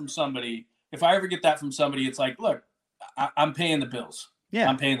get that from somebody, it's like, look, I'm paying the bills. Yeah.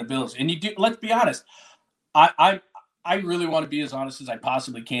 I'm paying the bills. And you do. Let's be honest. I really want to be as honest as I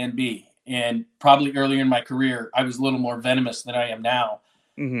possibly can be. And probably earlier in my career, I was a little more venomous than I am now.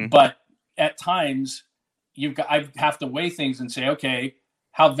 Mm-hmm. But at times, I have to weigh things and say, okay,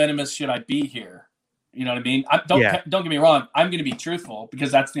 how venomous should I be here? You know what I mean? Don't get me wrong. I'm going to be truthful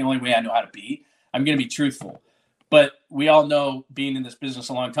because that's the only way I know how to be. I'm going to be truthful. But we all know, being in this business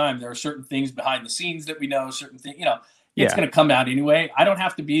a long time, there are certain things behind the scenes that we know, certain things, it's going to come out anyway. I don't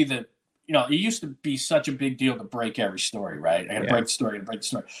have to be it used to be such a big deal to break every story, right? I got to break the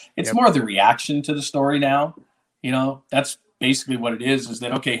story. It's more the reaction to the story now. That's basically what it is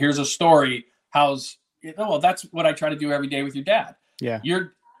that, okay, here's a story. That's what I try to do every day with your dad. Yeah.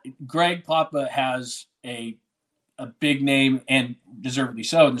 Greg Papa has a big name, and deservedly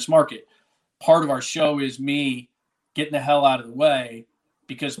so, in this market. Part of our show is me getting the hell out of the way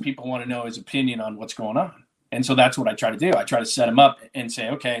because people want to know his opinion on what's going on. And so that's what I try to do. I try to set him up and say,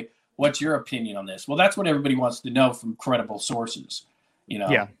 okay, what's your opinion on this? Well, that's what everybody wants to know from credible sources.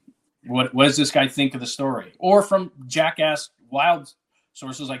 What does this guy think of the story? Or from jackass wild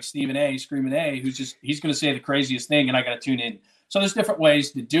sources like Stephen A, Screaming A, he's going to say the craziest thing and I got to tune in. So there's different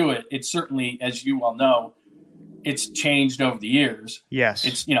ways to do it. It's certainly, as you well know, it's changed over the years. Yes.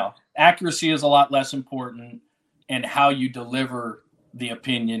 It's, accuracy is a lot less important, and how you deliver the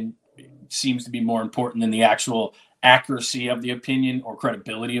opinion seems to be more important than the actual accuracy of the opinion or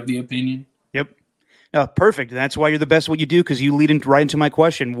credibility of the opinion. Yep. Perfect. That's why you're the best at what you do, because you lead right into my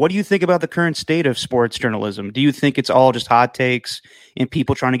question. What do you think about the current state of sports journalism? Do you think it's all just hot takes and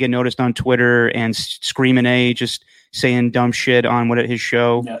people trying to get noticed on Twitter and Screaming A just saying dumb shit on his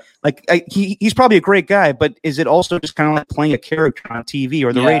show? Yeah. Like he's probably a great guy, but is it also just kind of like playing a character on TV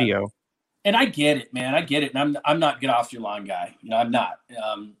or the radio? And I get it, man. I get it. And I'm not get off your lawn guy. I'm not.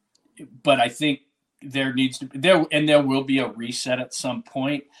 But I think there will be a reset at some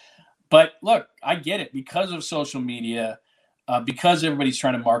point. But look, I get it, because of social media, because everybody's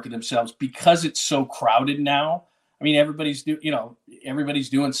trying to market themselves, because it's so crowded now. I mean, everybody's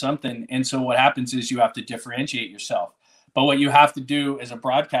doing something. And so what happens is you have to differentiate yourself. But what you have to do as a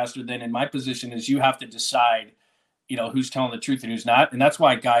broadcaster then, in my position, is you have to decide, who's telling the truth and who's not. And that's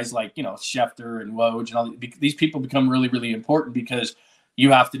why guys like, Schefter and Woj and all these people become really, really important, because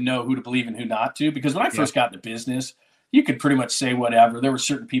you have to know who to believe and who not to. Because when I first got into business, you could pretty much say whatever. There were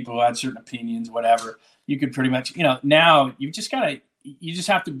certain people who had certain opinions, whatever. You could pretty much, now you just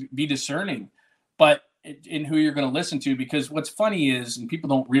have to be discerning, but in who you're going to listen to. Because what's funny is, and people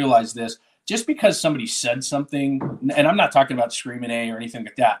don't realize this, just because somebody said something, and I'm not talking about Screaming A or anything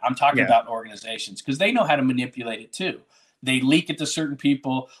like that. I'm talking about organizations, because they know how to manipulate it too. They leak it to certain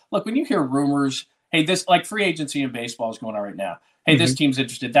people. Look, when you hear rumors, hey, this, like free agency in baseball is going on right now. Hey, this team's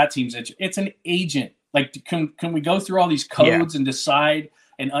interested, that team's interested. It's an agent. Like, can we go through all these codes and decide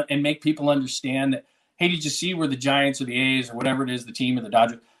and make people understand that, hey, did you see where the Giants or the A's or whatever it is, the team or the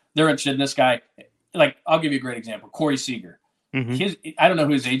Dodgers, they're interested in this guy? Like, I'll give you a great example. Corey Seager. I don't know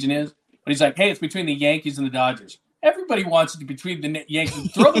who his agent is, but he's like, hey, it's between the Yankees and the Dodgers. Everybody wants it to be between the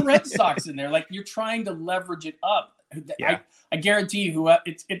Yankees. Throw the Red Sox in there. Like, you're trying to leverage it up. I guarantee you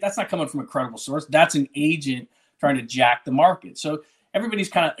that's not coming from a credible source. That's an agent trying to jack the market. So everybody's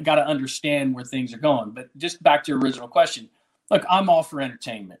kind of got to understand where things are going. But just back to your original question, look, I'm all for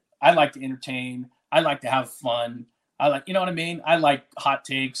entertainment. I like to entertain. I like to have fun. I like, you know what I mean? I like hot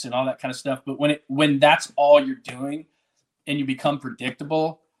takes and all that kind of stuff. But when that's all you're doing and you become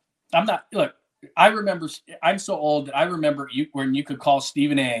predictable, I remember, I'm so old that I remember when you could call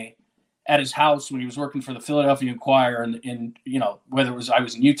Stephen A at his house when he was working for the Philadelphia Inquirer, and whether it was I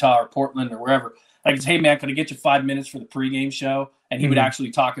was in Utah or Portland or wherever. I could say, hey, man, could I get you 5 minutes for the pregame show? And he would actually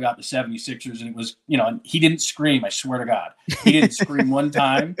talk about the 76ers. And it was, and he didn't scream. I swear to God. He didn't scream one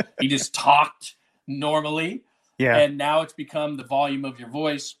time. He just talked normally. Yeah. And now it's become the volume of your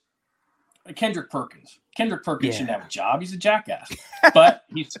voice. Kendrick Perkins shouldn't have a job. He's a jackass. But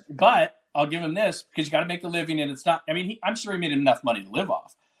I'll give him this, because you got to make a living. And it's not, I'm sure he made enough money to live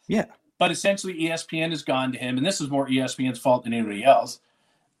off. Yeah. But essentially ESPN has gone to him. And this is more ESPN's fault than anybody else.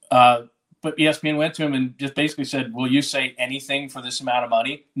 But ESPN went to him and just basically said, will you say anything for this amount of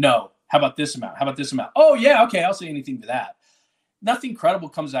money? No. How about this amount? How about this amount? Oh, yeah, okay, I'll say anything to that. Nothing credible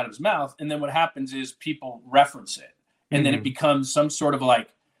comes out of his mouth. And then what happens is people reference it. And then it becomes some sort of like,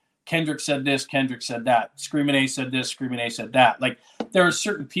 Kendrick said this, Kendrick said that. Screaming A said this, Screaming A said that. Like, there are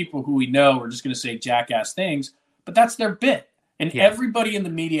certain people who we know are just going to say jackass things, but that's their bit. And everybody in the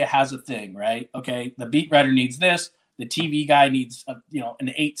media has a thing, right? Okay, the beat writer needs this. The TV guy needs, an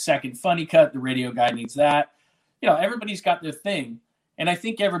 8-second funny cut. The radio guy needs that. Everybody's got their thing. And I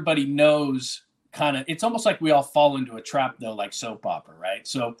think everybody knows it's almost like we all fall into a trap though, like soap opera, right?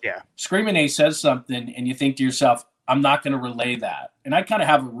 So Yeah. Screaming A says something and you think to yourself, I'm not going to relay that. And I kind of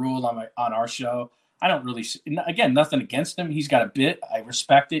have a rule on our show. I don't really, again, nothing against him. He's got a bit. I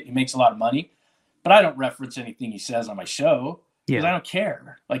respect it. He makes a lot of money, but I don't reference anything he says on my show because I don't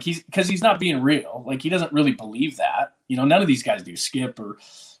care. Like because he's not being real. Like he doesn't really believe that. None of these guys do. Skip or,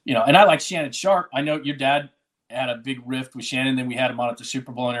 and I like Shannon Sharpe. I know your dad had a big rift with Shannon. Then we had him on at the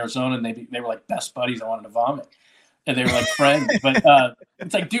Super Bowl in Arizona, and they were like best buddies. I wanted to vomit, and they were like friends. But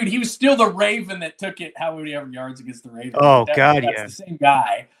it's like, dude, he was still the Raven that took it how many ever yards against the Ravens. Oh That's the same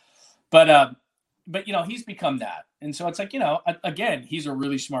guy. But he's become that, and so it's like again, he's a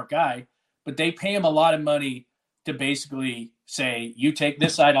really smart guy, but they pay him a lot of money to basically say, you take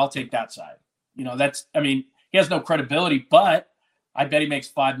this side, I'll take that side. He has no credibility, but I bet he makes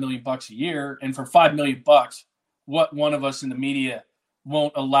 $5 million a year, and for $5 million. What one of us in the media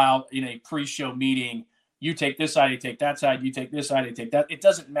won't allow in a pre-show meeting, you take this side, you take that side, you take this side, you take that. It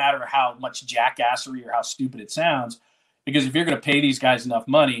doesn't matter how much jackassery or how stupid it sounds, because if you're going to pay these guys enough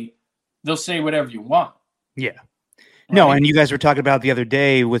money, they'll say whatever you want. Yeah. Right? No, and you guys were talking about the other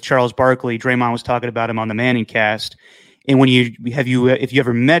day with Charles Barkley. Draymond was talking about him on the Manning cast. And when if you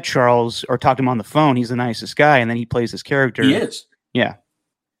ever met Charles or talked to him on the phone, he's the nicest guy, and then he plays this character. He is. Yeah.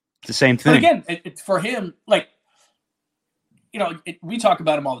 It's the same thing. But again, for him, like, we talk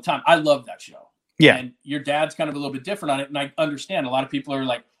about him all the time. I love that show. Yeah. And your dad's kind of a little bit different on it. And I understand a lot of people are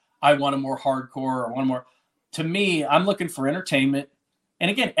like, I want a more hardcore or one more. To me, I'm looking for entertainment. And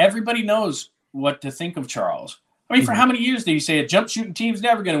again, everybody knows what to think of Charles. I mean, for how many years did he say a jump shooting team's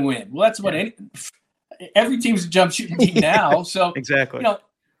never going to win? Well, that's what every team's a jump shooting team now. So exactly.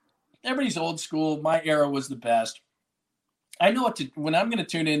 Everybody's old school. My era was the best. I know when I'm going to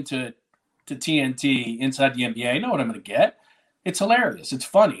tune into TNT Inside the NBA, I know what I'm going to get. It's hilarious. It's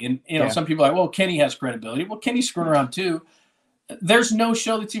funny. And, some people are like, well, Kenny has credibility. Well, Kenny's screwing around too. There's no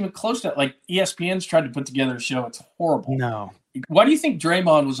show that's even close to that. Like ESPN's tried to put together a show. It's horrible. No. Why do you think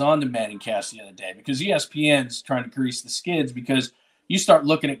Draymond was on the Manning cast the other day? Because ESPN's trying to grease the skids, because you start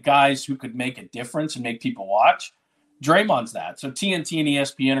looking at guys who could make a difference and make people watch. Draymond's that. So TNT and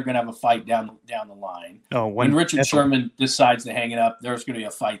ESPN are going to have a fight down the line. Oh, when Richard Sherman decides to hang it up, there's going to be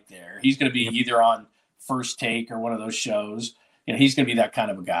a fight there. He's going to be either on First Take or one of those shows. He's going to be that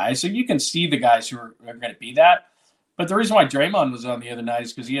kind of a guy. So you can see the guys who are going to be that. But the reason why Draymond was on the other night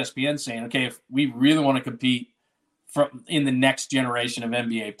is because ESPN's saying, okay, if we really want to compete in the next generation of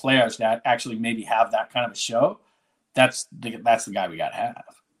NBA players that actually maybe have that kind of a show, that's the guy we got to have.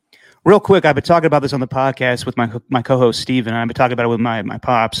 Real quick, I've been talking about this on the podcast with my co-host Steven, and I've been talking about it with my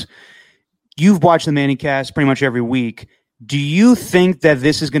pops. You've watched the Manning cast pretty much every week. Do you think that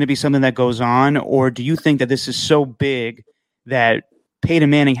this is going to be something that goes on, or do you think that this is so big that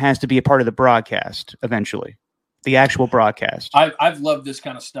Peyton Manning has to be a part of the broadcast eventually, the actual broadcast? I've loved this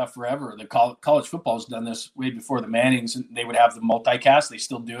kind of stuff forever. The college football has done this way before the Mannings, and they would have the multicast. They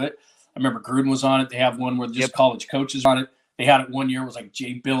still do it. I remember Gruden was on it. They have one where just college coaches on it. They had it one year. It was like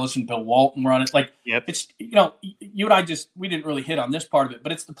Jay Billis and Bill Walton were on it. Like, it's, you and I we didn't really hit on this part of it,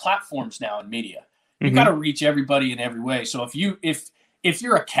 but it's the platforms now in media. You've got to reach everybody in every way. So if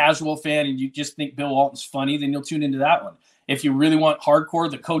you're a casual fan and you just think Bill Walton's funny, then you'll tune into that one. If you really want hardcore,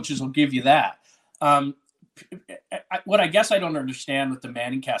 the coaches will give you that. What I guess I don't understand with the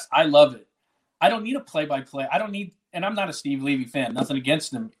Manning cast, I love it. I don't need a play-by-play. And I'm not a Steve Levy fan. Nothing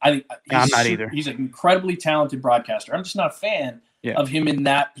against him. I'm not either. He's an incredibly talented broadcaster. I'm just not a fan of him in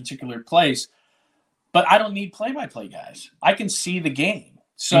that particular place. But I don't need play-by-play guys. I can see the game.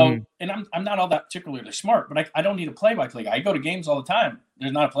 So, and I'm not all that particularly smart, but I don't need a play-by-play guy. I go to games all the time.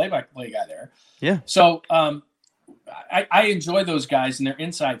 There's not a play-by-play guy there. Yeah. So I enjoy those guys and their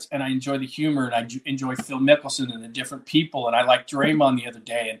insights, and I enjoy the humor, and I enjoy Phil Mickelson and the different people. And I liked Draymond the other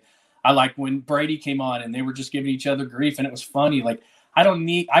day, and I like when Brady came on and they were just giving each other grief, and it was funny. Like,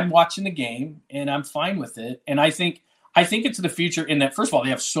 I'm watching the game and I'm fine with it. And I think it's the future in that, first of all, they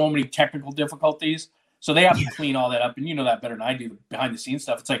have so many technical difficulties. So they have to clean all that up. And you know that better than I do, the behind the scenes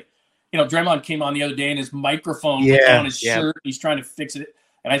stuff. It's like, Draymond came on the other day and his microphone went down his shirt. He's trying to fix it.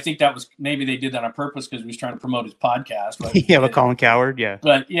 And I think that was, maybe they did that on purpose because he was trying to promote his podcast. But, with Colin Cowherd,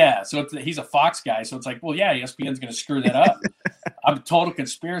 But so he's a Fox guy. So it's like, well, ESPN's going to screw that up. I'm a total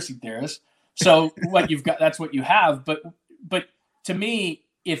conspiracy theorist. So what you've got, that's what you have. But to me,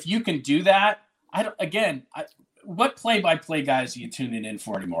 if you can do that, what play-by-play guys are you tuning in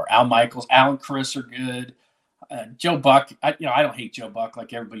for anymore? Al Michaels, Alan Chris are good. Joe Buck, I don't hate Joe Buck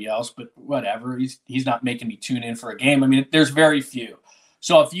like everybody else, but whatever. He's not making me tune in for a game. I mean, there's very few.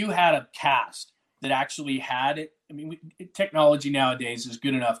 So if you had a cast that actually had it, I mean, technology nowadays is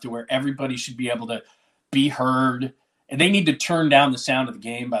good enough to where everybody should be able to be heard. And they need to turn down the sound of the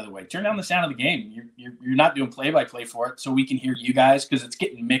game, by the way. Turn down the sound of the game. You're not doing play-by-play for it, so we can hear you guys because it's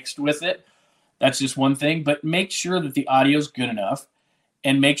getting mixed with it. That's just one thing. But make sure that the audio is good enough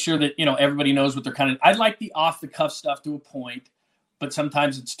and make sure that, everybody knows what they're kind of – I like the off-the-cuff stuff to a point, but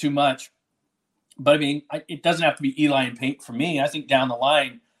sometimes it's too much. But, I mean, it doesn't have to be Eli and Paint for me. I think down the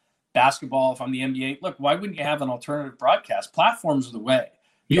line, basketball, if I'm the NBA, look, why wouldn't you have an alternative broadcast? Platforms are the way.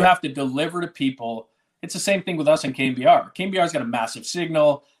 You have to deliver to people. It's the same thing with us and KNBR. KNBR's got a massive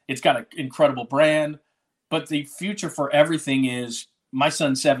signal. It's got an incredible brand. But the future for everything is my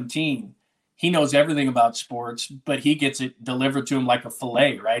son's 17. He knows everything about sports, but he gets it delivered to him like a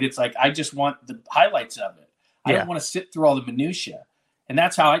fillet, right? It's like, I just want the highlights of it. I don't want to sit through all the minutia. And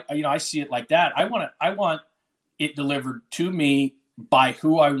that's how I see it like that. I want it delivered to me by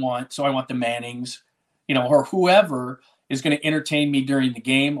who I want. So I want the Mannings, or whoever is going to entertain me during the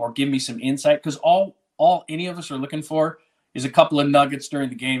game or give me some insight. Because all any of us are looking for is a couple of nuggets during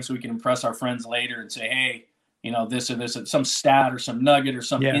the game so we can impress our friends later and say, hey, this or this, some stat or some nugget or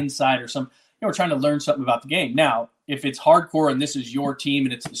some insight or some, we're trying to learn something about the game. Now, if it's hardcore and this is your team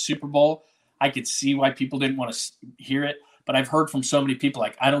and it's the Super Bowl, I could see why people didn't want to hear it. But I've heard from so many people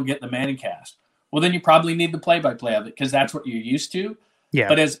like, I don't get the Manning cast. Well, then you probably need the play-by-play of it because that's what you're used to. Yeah.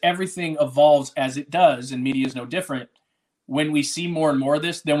 But as everything evolves as it does, and media is no different, when we see more and more of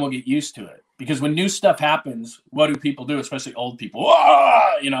this, then we'll get used to it. Because when new stuff happens, what do people do, especially old people?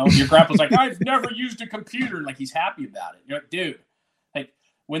 Your grandpa's like, I've never used a computer. And like, he's happy about it. You're like, dude, like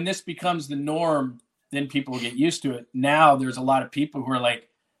when this becomes the norm, then people will get used to it. Now there's a lot of people who are like,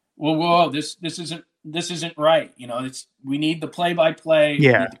 whoa, this isn't right. We need the play-by-play, we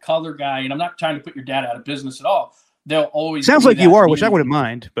need the color guy. And I'm not trying to put your dad out of business at all. They'll always sounds like you are, which I wouldn't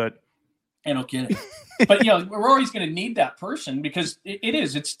mind, but no kidding. But we're always going to need that person because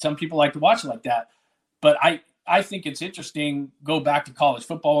it's some people like to watch it like that. But I think it's interesting. Go back to college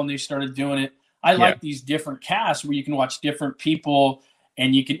football when they started doing it. I like these different casts where you can watch different people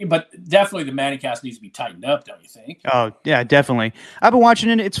and you can, but definitely the Manning cast needs to be tightened up, don't you think? Oh yeah, definitely. I've been watching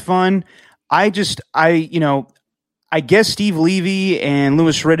it. It's fun. I guess Steve Levy and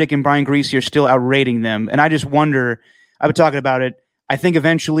Louis Riddick and Brian Greasy are still outrating them. And I just wonder, I've been talking about it. I think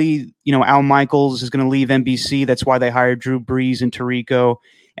eventually, Al Michaels is going to leave NBC. That's why they hired Drew Brees and Tirico.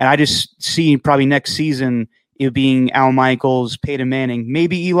 And I just see probably next season it being Al Michaels, Peyton Manning,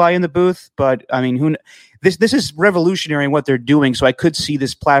 maybe Eli in the booth. But I mean, this is revolutionary in what they're doing. So I could see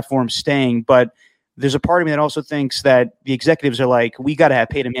this platform staying. But there's a part of me that also thinks that the executives are like, we got to have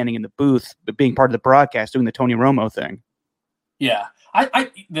Peyton Manning in the booth, but being part of the broadcast, doing the Tony Romo thing. Yeah.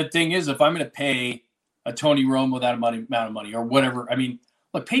 The thing is, if I'm going to pay a Tony Romo that amount of money or whatever. I mean,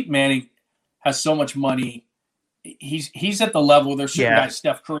 look, Peyton Manning has so much money. He's at the level. There's certain guys,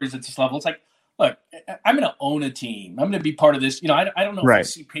 Steph Curry's at this level. It's like, look, I'm going to own a team. I'm going to be part of this. I don't know if I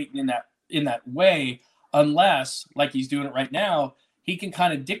see Peyton in that way, unless like he's doing it right now, he can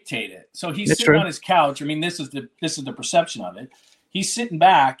kind of dictate it. So he's sitting on his couch. I mean, this is the perception of it. He's sitting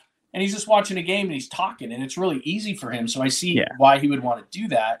back and he's just watching a game and he's talking, and it's really easy for him. So I see why he would want to do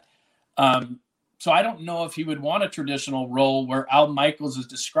that. So I don't know if he would want a traditional role where Al Michaels is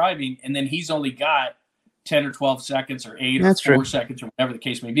describing, and then he's only got 10 or 12 seconds or 8 or 4 seconds or whatever the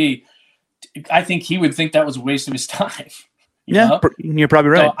case may be. I think he would think that was a waste of his time. You're probably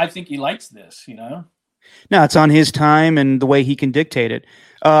right. So I think he likes this, No, it's on his time and the way he can dictate it.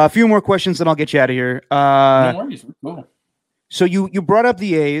 A few more questions, then I'll get you out of here. No worries. Cool. So you brought up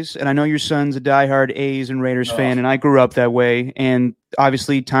the A's, and I know your son's a diehard A's and Raiders fan, and I grew up that way, and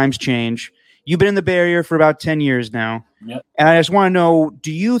obviously times change. You've been in the Bay Area for about 10 years now. Yep. And I just want to know,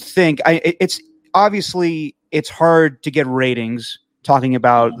 do you think it's obviously it's hard to get ratings talking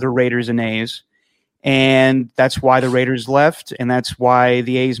about the Raiders and A's, and that's why the Raiders left, and that's why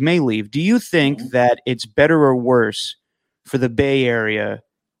the A's may leave. Do you think that it's better or worse for the Bay Area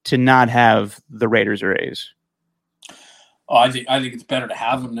to not have the Raiders or A's? Oh, I think it's better to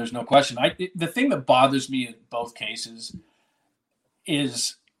have them. There's no question. The thing that bothers me in both cases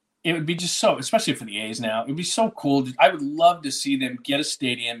is it would be just so, especially for the A's now, it would be so cool. I would love to see them get a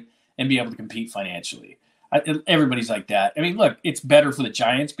stadium and be able to compete financially. Everybody's like that. I mean, look, it's better for the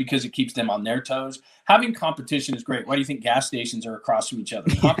Giants because it keeps them on their toes. Having competition is great. Why do you think gas stations are across from each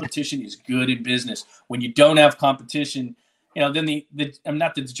other? Competition is good in business. When you don't have competition, then I'm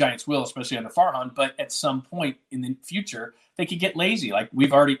not that the Giants will, especially under Farhan, but at some point in the future, they could get lazy. Like we've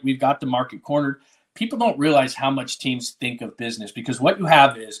got the market cornered. People don't realize how much teams think of business because what you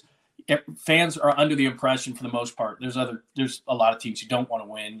have is fans are under the impression for the most part. There's a lot of teams who don't want to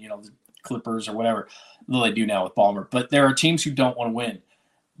win, the Clippers or whatever, though they do now with Ballmer. But there are teams who don't want to win.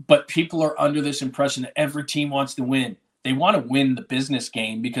 But people are under this impression that every team wants to win. They want to win the business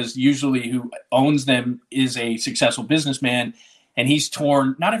game because usually who owns them is a successful businessman, and he's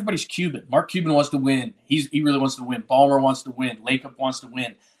torn. Not everybody's Cuban. Mark Cuban wants to win. He really wants to win. Ballmer wants to win. Lacob wants to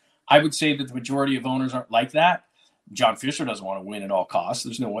win. I would say that the majority of owners aren't like that. John Fisher doesn't want to win at all costs.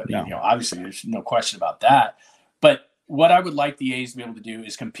 There's no way, obviously there's no question about that. But what I would like the A's to be able to do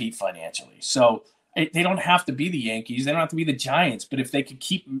is compete financially. So they don't have to be the Yankees. They don't have to be the Giants. But if they could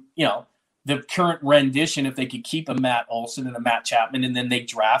keep, the current rendition, if they could keep a Matt Olson and a Matt Chapman, and then they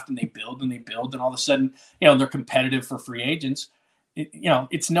draft and they build, and all of a sudden, they're competitive for free agents.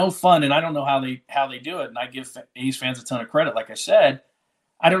 It's no fun, and I don't know how they do it. And I give A's fans a ton of credit. Like I said,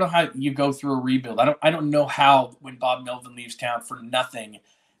 I don't know how you go through a rebuild. I don't know how, when Bob Melvin leaves town for nothing,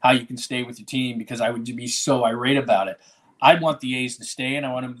 how you can stay with your team, because I would be so irate about it. I want the A's to stay, and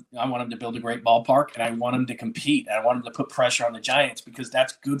I want them to build a great ballpark, and I want them to compete, and I want them to put pressure on the Giants because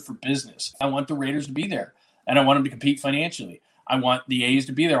that's good for business. I want the Raiders to be there, and I want them to compete financially. I want the A's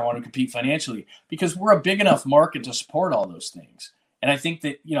to be there. I want them to compete financially because we're a big enough market to support all those things. And I think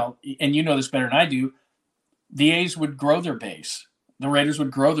that, and you know this better than I do, the A's would grow their base. The Raiders would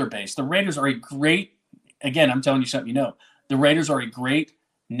grow their base. The Raiders are again, I'm telling you something the Raiders are a great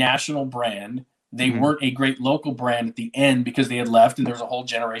national brand. They weren't a great local brand at the end because they had left, and there was a whole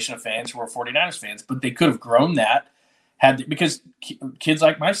generation of fans who were 49ers fans. But they could have grown that because kids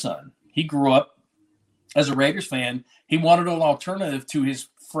like my son, he grew up as a Raiders fan. He wanted an alternative to his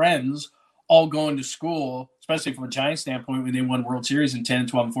friends all going to school, especially from a Giants standpoint, when they won World Series in 10,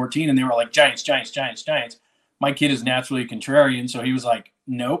 12, and 14, and they were like, Giants, Giants, Giants, Giants. My kid is naturally contrarian, so he was like,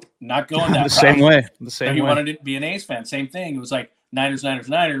 nope, not going that the same way. He wanted to be an A's fan. Same thing. It was like Niners, Niners,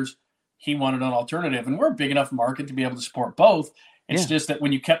 Niners. He wanted an alternative, and we're a big enough market to be able to support both. It's just that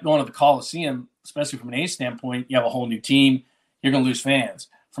when you kept going to the Coliseum, especially from an A's standpoint, you have a whole new team. You're going to lose fans.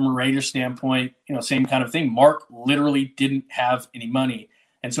 From a Raiders standpoint, same kind of thing. Mark literally didn't have any money.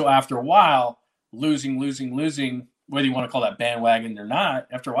 And so after a while, losing, whether you want to call that bandwagon or not,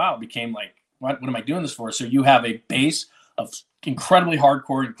 after a while it became like, what am I doing this for? So you have a base of incredibly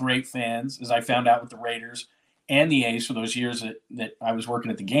hardcore and great fans, as I found out with the Raiders and the A's for those years that I was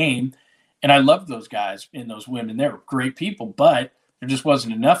working at the game. And I loved those guys and those women. They were great people, but there just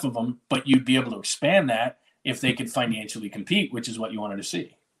wasn't enough of them. But you'd be able to expand that if they could financially compete, which is what you wanted to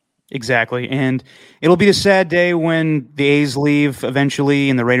see. Exactly. And it'll be a sad day when the A's leave eventually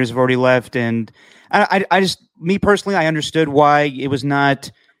and the Raiders have already left. And I just, me personally, I understood why it was not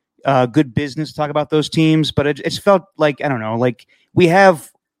good business to talk about those teams, but it felt like, I don't know, like we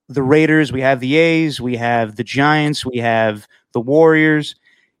have the Raiders, we have the A's, we have the Giants, we have the Warriors.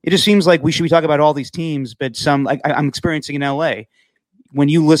 It just seems like we should be talking about all these teams, but I'm experiencing in LA. When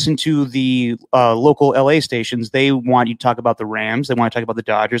you listen to the local LA stations, they want you to talk about the Rams, they want to talk about the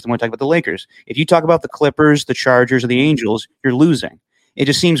Dodgers, they want to talk about the Lakers. If you talk about the Clippers, the Chargers, or the Angels, you're losing. It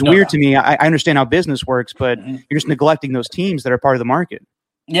just seems weird to me. I understand how business works, but you're just neglecting those teams that are part of the market.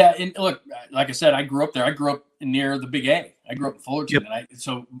 Yeah, and look, like I said, I grew up there. I grew up near the Big A. I grew up in Fullerton, and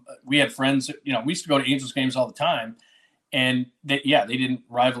so we had friends. We used to go to Angels games all the time, and they didn't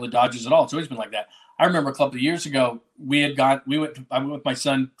rival the Dodgers at all. It's always been like that. I remember a couple of years ago, I went with my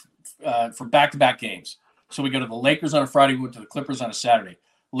son for back-to-back games. So we go to the Lakers on a Friday, we went to the Clippers on a Saturday.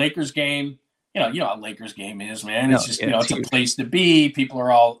 Lakers game, you know how Lakers game is, man. It's just, it's a place to be. People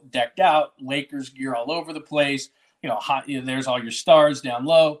are all decked out. Lakers gear all over the place. There's all your stars down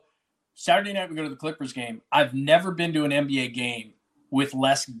low. Saturday night, we go to the Clippers game. I've never been to an NBA game with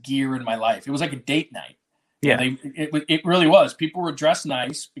less gear in my life. It was like a date night. Yeah, it really was. People were dressed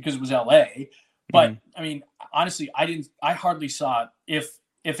nice because it was LA. But I mean, honestly, I hardly saw it.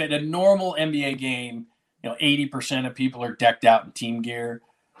 If at a normal NBA game, 80% of people are decked out in team gear,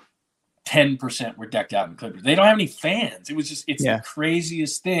 10% were decked out in Clippers. They don't have any fans. It was just, the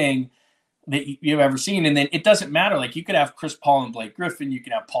craziest thing that you've ever seen. And then it doesn't matter. Like, you could have Chris Paul and Blake Griffin. You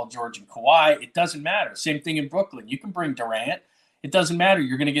can have Paul George and Kawhi. It doesn't matter. Same thing in Brooklyn. You can bring Durant. It doesn't matter.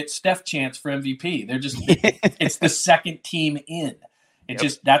 You're going to get Steph chance for MVP. They're just, it's the second team in.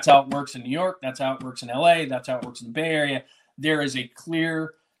 That's how it works in New York. That's how it works in LA. That's how it works in the Bay Area. There is a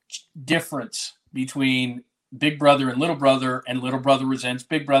clear difference between Big Brother and Little Brother resents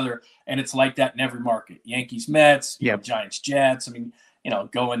Big Brother. And it's like that in every market. Yankees, Mets, Giants, Jets. I mean,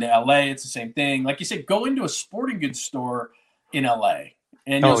 go into LA, it's the same thing. Like you said, go into a sporting goods store in LA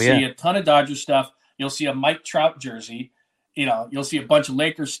and you'll see a ton of Dodgers stuff. You'll see a Mike Trout jersey. You'll see a bunch of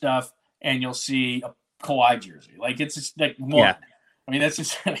Lakers stuff, and you'll see a Kawhi jersey. Like, it's just like one. Yeah. I mean, that's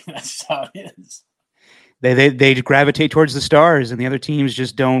just how it is. They gravitate towards the stars, and the other teams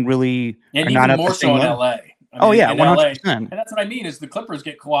just don't really. And are even not more so in LA. In 100%. LA, and that's what I mean is the Clippers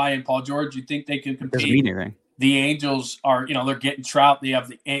get Kawhi and Paul George. You think they can compete? Doesn't mean anything. The Angels are, they're getting Trout. They have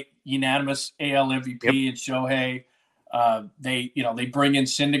the unanimous AL MVP and Shohei. They bring in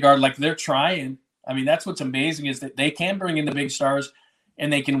Syndergaard. Like, they're trying. I mean, that's what's amazing is that they can bring in the big stars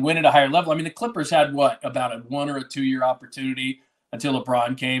and they can win at a higher level. I mean, the Clippers had about a 1 or a 2 year opportunity until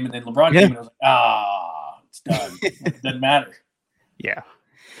LeBron came, and then LeBron came and it was like, it's done. It doesn't matter. Yeah.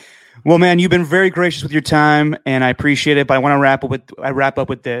 Well, man, you've been very gracious with your time, and I appreciate it. But I want to wrap up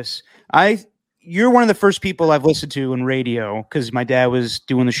with this. You're one of the first people I've listened to in radio because my dad was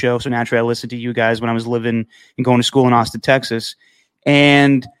doing the show, so naturally I listened to you guys when I was living and going to school in Austin, Texas.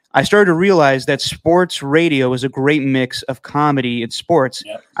 And I started to realize that sports radio is a great mix of comedy and sports.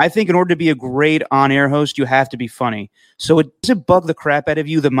 Yep. I think in order to be a great on-air host, you have to be funny. So does it bug the crap out of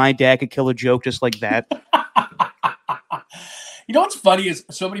you that my dad could kill a joke just like that? You know what's funny is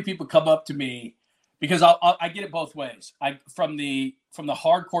so many people come up to me because I get it both ways. From the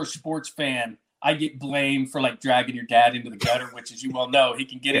hardcore sports fan, I get blamed for like dragging your dad into the gutter, which, as you well know, he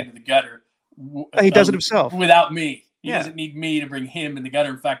can get into the gutter. He does it himself without me. He doesn't need me to bring him in the gutter.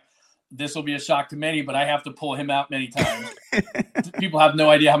 In fact, this will be a shock to many, but I have to pull him out many times. People have no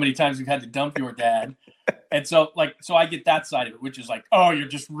idea how many times we've had to dump your dad. And so I get that side of it, which is like, oh, you're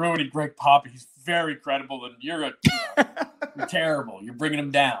just ruining Greg Poppy. He's very credible, and you're terrible. You're bringing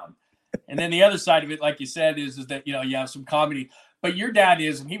him down. And then the other side of it, like you said, is that, you have some comedy. But your dad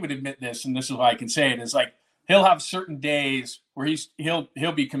is, and he would admit this, and this is why I can say it, is like he'll have certain days where he'll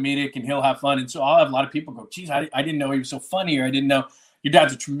be comedic and he'll have fun. And so I'll have a lot of people go, geez, I didn't know he was so funny, or I didn't know. Your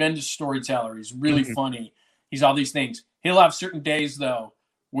dad's a tremendous storyteller. He's really funny. He's all these things. He'll have certain days, though,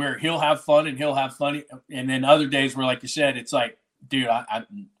 where he'll have fun and he'll have funny. And then other days where, like you said, it's like, dude,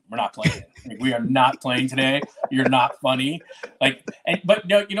 we're not playing. Like, we are not playing today. You're not funny. But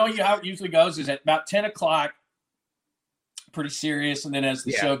how it usually goes is at about 10 o'clock, pretty serious. And then as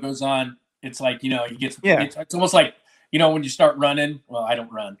the show goes on, it's like, it's almost like, when you start running, well, I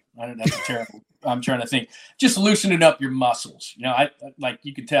don't run. That's terrible. I'm trying to think. Just loosening up your muscles. I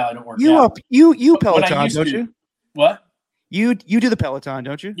you can tell I don't work out. You Peloton, don't you? What? You do the Peloton,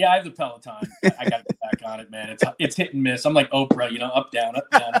 don't you? Yeah, I have the Peloton. I got to get back on it, man. It's hit and miss. I'm like Oprah, up, down, up,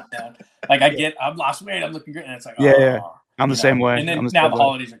 down, up, down. Like I've lost weight. I'm looking great. And it's like, yeah. I'm the same way. And then now the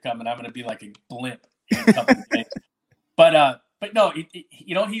holidays are coming. I'm going to be like a blimp in a couple of days. But no,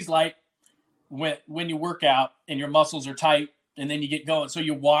 he's like when you work out and your muscles are tight and then you get going. So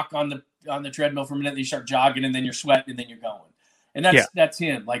you walk on the treadmill for a minute, then you start jogging, and then you're sweating, and then you're going. And that's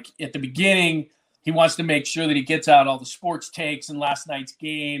him. Like at the beginning, he wants to make sure that he gets out all the sports takes and last night's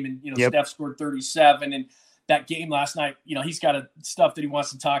game, and Steph scored 37, and that game last night. He's got stuff that he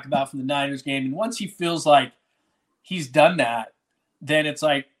wants to talk about from the Niners game. And once he feels like he's done that, then it's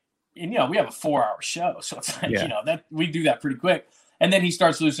like, and we have a 4-hour show, so it's like that we do that pretty quick. And then he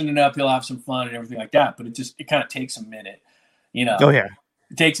starts loosening up. He'll have some fun and everything like that. But it kind of takes a minute, Oh yeah.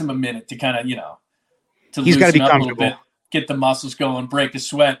 It takes him a minute to kind of, to he's got to be up comfortable, a little bit, get the muscles going, break a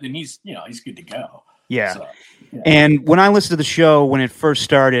sweat, and he's good to go. Yeah. So, And when I listened to the show when it first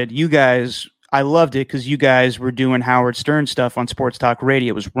started, you guys, I loved it because you guys were doing Howard Stern stuff on Sports Talk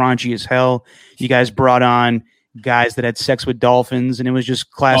Radio. It was raunchy as hell. You guys brought on guys that had sex with dolphins, and it was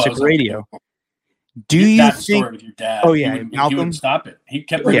just classic radio. Do you that think? Story with your dad? Oh yeah, he wouldn't stop it. He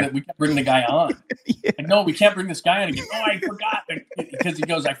kept bringing. We kept bringing the guy on. Like, no, we can't bring this guy on again. Oh, I forgot because he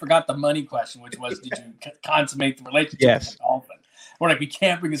goes. I forgot the money question, which was, did you consummate the relationship with the dolphin? We're like, we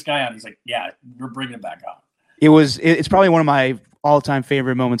can't bring this guy on. He's like, yeah, we're bringing him back on. It's probably one of my all-time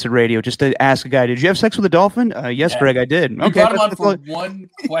favorite moments of radio. Just to ask a guy, did you have sex with a dolphin? Yes, Greg, I did. We brought him on for one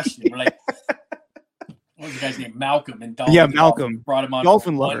question. We're like, what was the guy's name? Malcolm and Dolphin. Yeah, Malcolm brought him on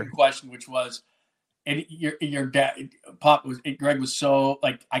dolphin for lover. one question, which was. And your dad, Greg was so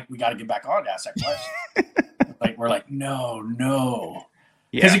like, we got to get back on to ask that question. We're like, no.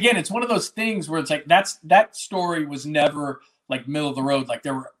 Because again, it's one of those things where it's like, that story was never like middle of the road. Like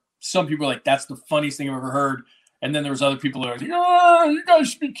there were some people like, that's the funniest thing I've ever heard. And then there was other people that were like, oh, you guys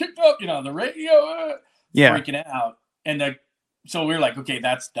should be kicked up, on the radio, freaking out. And so we were like, okay,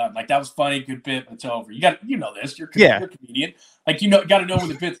 that's done. Like that was funny, good bit, but it's over. You got, this, you're a comedian. Like, got to know when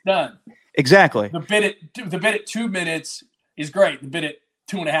the bit's done. Exactly. The bit at 2 minutes is great. The bit at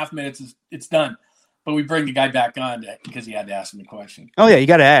 2.5 minutes it's done. But we bring the guy back on because he had to ask him the question. Oh yeah, you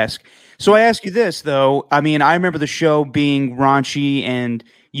got to ask. So I ask you this though. I mean, I remember the show being raunchy, and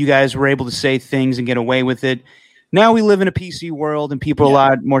you guys were able to say things and get away with it. Now we live in a PC world, and people are a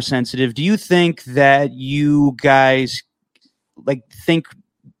lot more sensitive. Do you think that you guys like think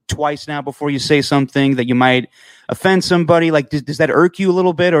twice now before you say something that you might offend somebody? Like, does that irk you a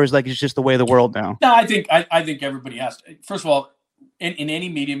little bit, or is like it's just the way of the world now? No, I think everybody has to. First of all, in any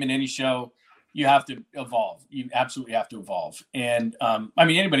medium, in any show, you have to evolve. You absolutely have to evolve. And I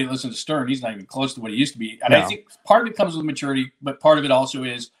mean, anybody that listens to Stern, he's not even close to what he used to be. And I think part of it comes with maturity, but part of it also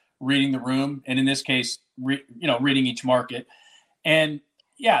is reading the room. And in this case, reading each market. And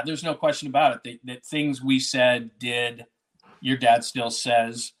yeah, there's no question about it that things we said, did, your dad still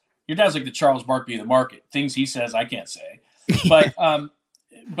says. Your dad's like the Charles Barkley of the market. Things he says, I can't say. But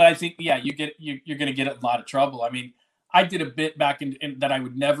I think, yeah, you're going to get in a lot of trouble. I mean, I did a bit back in that I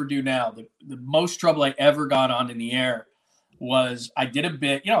would never do now. The most trouble I ever got on in the air was I did a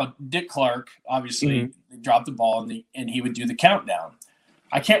bit, Dick Clark, obviously, dropped the ball and he would do the countdown.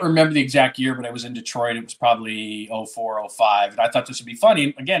 I can't remember the exact year, but I was in Detroit. It was probably 04, 05. And I thought this would be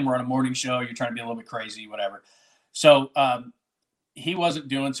funny. Again, we're on a morning show. You're trying to be a little bit crazy, whatever. So he wasn't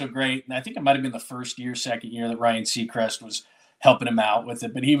doing so great. And I think it might have been the first year, second year that Ryan Seacrest was helping him out with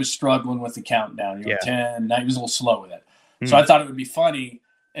it. But he was struggling with the countdown. 10, 9, he was a little slow with it. So I thought it would be funny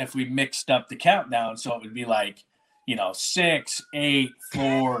if we mixed up the countdown. So it would be like, 6, 8,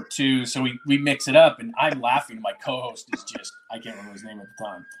 4, 2. So we mix it up, and I'm laughing. My co-host is just, I can't remember his name at the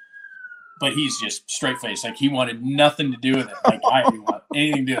time, but he's just straight faced. Like he wanted nothing to do with it. Like I didn't want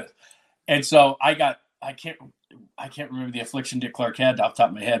anything to do with it. And so I can't remember the affliction Dick Clark had off the top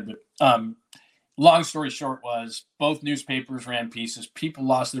of my head, but long story short was both newspapers ran pieces. People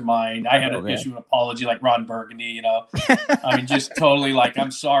lost their mind. I had to issue an apology like Ron Burgundy, I mean, just totally like,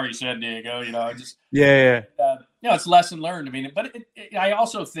 I'm sorry, San Diego, just, it's lesson learned. I mean, but I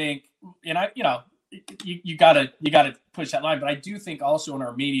also think, and you gotta push that line, but I do think also in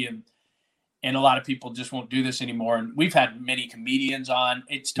our medium, and a lot of people just won't do this anymore. And we've had many comedians on.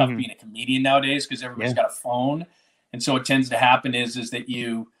 It's tough being a comedian nowadays because everybody's got a phone. And so what tends to happen is that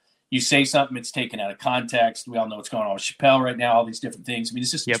you say something, it's taken out of context. We all know what's going on with Chappelle right now, all these different things. I mean,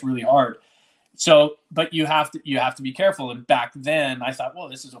 it's just it's really hard. So, but you have to be careful. And back then I thought, well,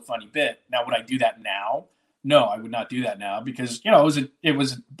 this is a funny bit. Now, would I do that now? No, I would not do that now because, it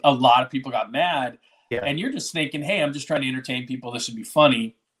was a lot of people got mad and you're just thinking, hey, I'm just trying to entertain people. This would be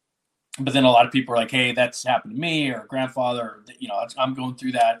funny. But then a lot of people are like, hey, that's happened to me or grandfather, or, I'm going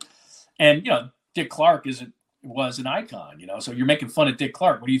through that. And, Dick Clark was an icon, so you're making fun of Dick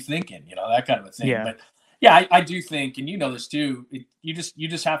Clark. What are you thinking? That kind of a thing. Yeah. But yeah, I do think, and this too, you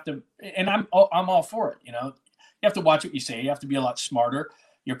just have to, and I'm all for it. You have to watch what you say. You have to be a lot smarter.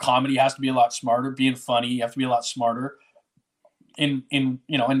 Your comedy has to be a lot smarter. Being funny, you have to be a lot smarter in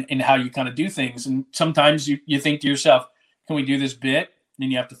how you kind of do things. And sometimes you think to yourself, can we do this bit? And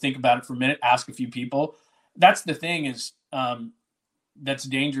then you have to think about it for a minute, ask a few people. That's the thing is that's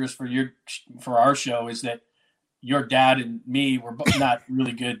dangerous for our show is that your dad and me were both not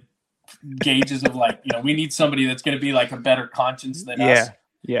really good gauges of like, we need somebody that's going to be like a better conscience than us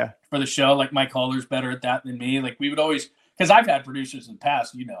for the show. Like Mike Holler's better at that than me. Like we would always, because I've had producers in the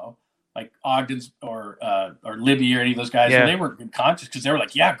past, like Ogden's or Libby or any of those guys, and they weren't good conscious because they were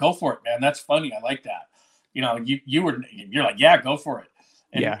like, yeah, go for it, man. That's funny. I like that. You're like, yeah, go for it.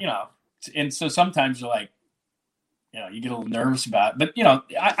 And, and so sometimes you're like, you get a little nervous about it.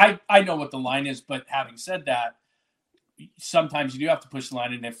 But, I know what the line is. But having said that, sometimes you do have to push the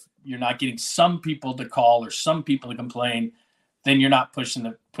line. And if you're not getting some people to call or some people to complain, then you're not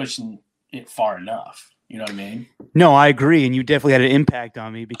pushing it far enough. You know what I mean? No, I agree. And you definitely had an impact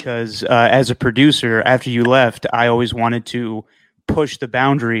on me because as a producer, after you left, I always wanted to push the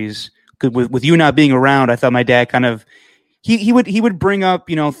boundaries. With you not being around, I thought my dad kind of, he would bring up,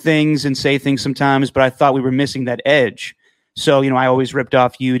 things and say things sometimes, but I thought we were missing that edge. So, I always ripped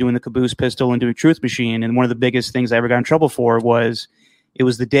off you doing the Caboose Pistol and doing Truth Machine. And one of the biggest things I ever got in trouble for was it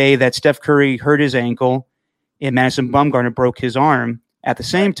was the day that Steph Curry hurt his ankle and Madison Bumgarner broke his arm. At the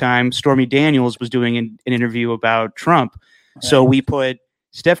same time, Stormy Daniels was doing an interview about Trump. Right. So we put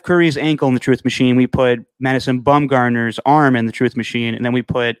Steph Curry's ankle in the Truth Machine. We put Madison Bumgarner's arm in the Truth Machine. And then we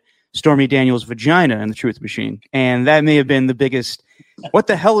put Stormy Daniels' vagina in the Truth Machine. And that may have been the biggest, what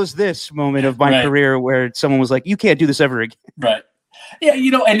the hell is this moment of my career where someone was like, you can't do this ever again. Right. Yeah.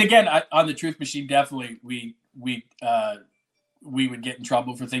 And again, on the Truth Machine, definitely we would get in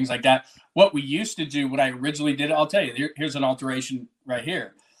trouble for things like that. What we used to do, when I originally did it, I'll tell you, here's an alteration right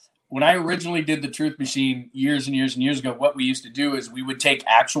here. When I originally did the Truth Machine years and years and years ago, what we used to do is we would take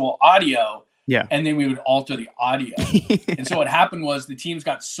actual audio and then we would alter the audio. And so what happened was the teams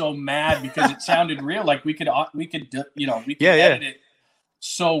got so mad because it sounded real. Like we could edit it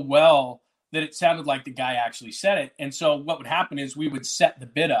so well that it sounded like the guy actually said it. And so what would happen is we would set the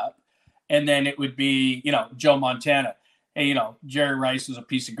bit up and then it would be, Joe Montana. hey, Jerry Rice was a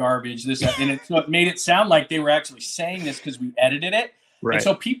piece of garbage, this, that. And so it made it sound like they were actually saying this because we edited it. Right. And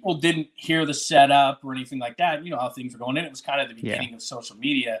so people didn't hear the setup or anything like that. You know how things were going in. It was kind of the beginning of social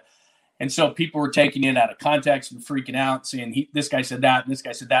media. And so people were taking it out of context and freaking out, saying this guy said that and this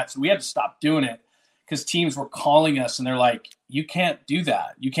guy said that. So we had to stop doing it because teams were calling us and they're like, you can't do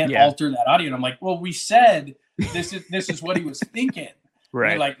that. You can't alter that audio. And I'm like, well, we said this is what he was thinking. Right.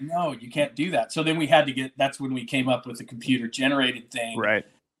 They're like, no, you can't do that. So then we had to that's when we came up with the computer generated thing. Right.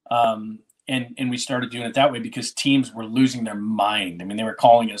 And we started doing it that way because teams were losing their mind. I mean, they were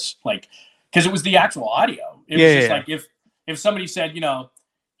calling us like, because it was the actual audio. It was just like if somebody said,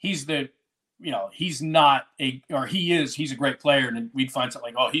 he's not he's a great player, and then we'd find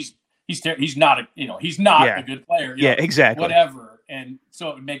something like, oh, he's not a good player. Exactly. Whatever. And so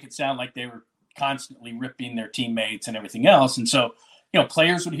it would make it sound like they were constantly ripping their teammates and everything else. And so,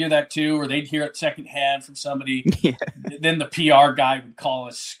 players would hear that too, or they'd hear it secondhand from somebody. Yeah. Then the PR guy would call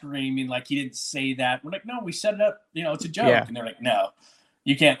us screaming like he didn't say that. We're like, no, we set it up. It's a joke. Yeah. And they're like, no,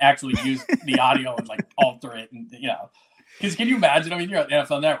 you can't actually use the audio and like alter it. And, because can you imagine? I mean, you're at the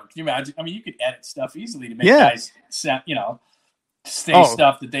NFL Network. Can you imagine? I mean, you could edit stuff easily to make guys say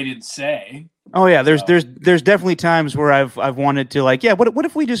stuff that they didn't say. Oh yeah, there's definitely times where I've wanted to like, what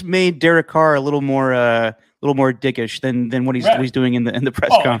if we just made Derek Carr a little more dickish than what he's doing in the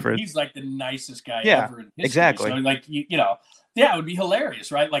press conference. He's like the nicest guy ever in history. Exactly. So like it would be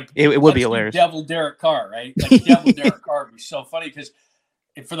hilarious, right? Like it would be hilarious. Devil Derek Carr, right? Like Devil Derek Carr would be so funny because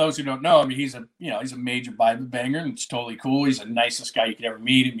for those who don't know, I mean, he's a major Bible banger and it's totally cool. He's the nicest guy you could ever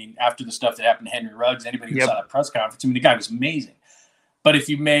meet. I mean, after the stuff that happened to Henry Ruggs, anybody who saw that press conference, I mean, the guy was amazing. But if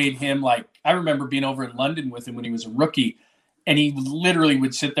you made him like, I remember being over in London with him when he was a rookie, and he literally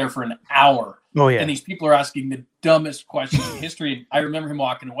would sit there for an hour. Oh yeah. And these people are asking the dumbest questions in history. And I remember him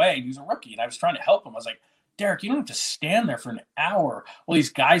walking away, and he was a rookie, and I was trying to help him. I was like, Derek, you don't have to stand there for an hour. Well, these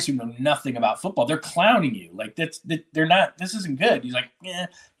guys who know nothing about football, they're clowning you. Like they're not. This isn't good. He's like, and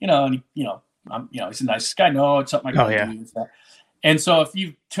he's a nice guy. No, it's something I gotta do. And so if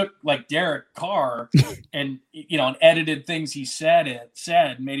you took like Derek Carr and and edited things he said,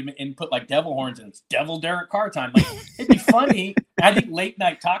 made him input like devil horns and it's Devil Derek Carr time, like it'd be funny. I think late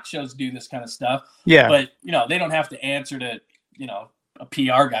night talk shows do this kind of stuff. Yeah. But they don't have to answer to a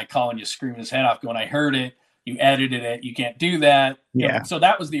PR guy calling you screaming his head off, going, I heard it, you edited it, you can't do that. Yeah. So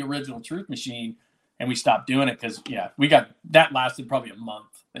that was the original Truth Machine, and we stopped doing it because we got that lasted probably a month.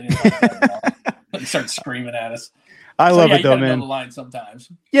 They started screaming at us. I love it though, man. The line sometimes.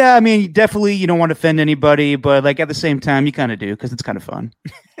 Yeah, I mean, definitely you don't want to offend anybody, but like at the same time, you kind of do because it's kind of fun.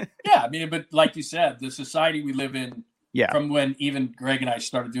 Yeah, I mean, but like you said, the society we live in, from when even Greg and I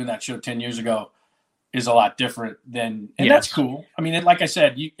started doing that show 10 years ago, is a lot different than, and that's cool. I mean, like I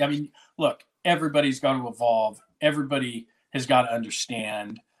said, look, everybody's got to evolve. Everybody has got to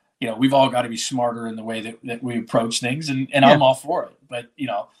understand. We've all got to be smarter in the way that we approach things, and I'm all for it.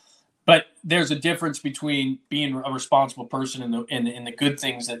 But there's a difference between being a responsible person in the good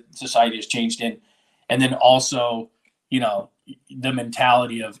things that society has changed in, and then also, the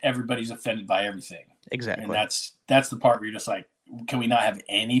mentality of everybody's offended by everything. Exactly. And that's the part where you're just like, can we not have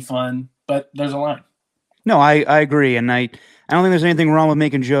any fun? But there's a line. No, I agree, and I don't think there's anything wrong with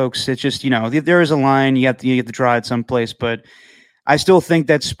making jokes. It's just there is a line you have to draw at some place, but I still think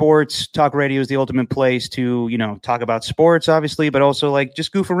that sports talk radio is the ultimate place to, talk about sports, obviously, but also like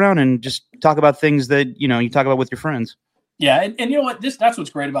just goof around and just talk about things that, you talk about with your friends. Yeah. And you know what, that's what's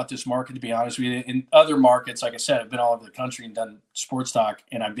great about this market, to be honest with you. In other markets, like I said, I've been all over the country and done sports talk,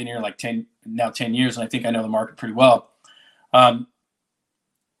 and I've been here like 10 years. And I think I know the market pretty well.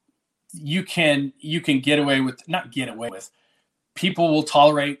 You can not get away with, people will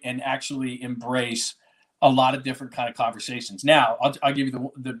tolerate and actually embrace a lot of different kind of conversations. Now, I'll give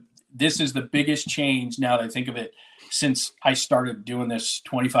you this is the biggest change now that I think of it since I started doing this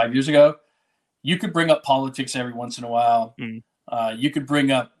 25 years ago. You could bring up politics every once in a while. You could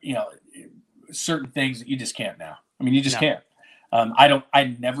bring up, certain things that you just can't now. I mean, you just can't.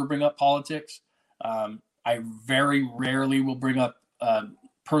 I never bring up politics. I very rarely will bring up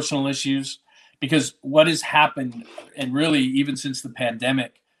personal issues, because what has happened, and really even since the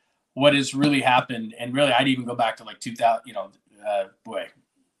pandemic, what has really happened, and really I'd even go back to like 2000,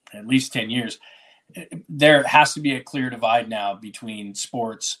 at least 10 years, there has to be a clear divide now between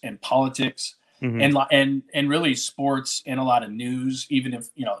sports and politics, and really sports and a lot of news, even if,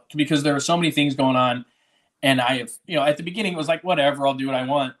 because there are so many things going on. And I have, at the beginning it was like, whatever, I'll do what I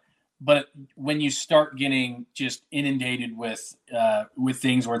want. But when you start getting just inundated with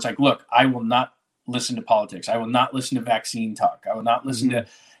things where it's like, look, I will not listen to politics. I will not listen to vaccine talk. I will not listen to,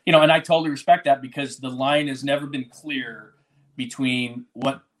 and I totally respect that because the line has never been clear between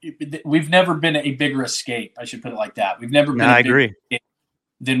we've never been a bigger escape. I should put it like that. We've never been I agree.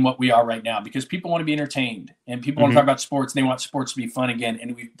 Than what we are right now because people want to be entertained and people want to talk about sports and they want sports to be fun again.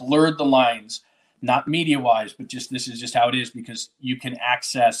 And we've blurred the lines, not media wise, but just, this is just how it is because you can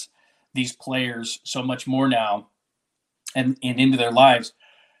access these players so much more now and into their lives.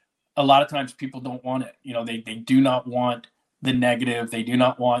 A lot of times people don't want it. They do not want the negative. They do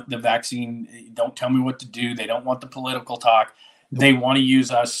not want the vaccine. Don't tell me what to do. They don't want the political talk. They want to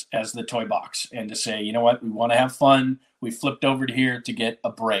use us as the toy box and to say, you know what, we want to have fun. We flipped over to here to get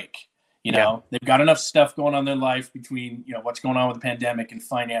a break. They've got enough stuff going on in their life between, what's going on with the pandemic and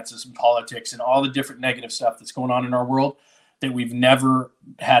finances and politics and all the different negative stuff that's going on in our world that we've never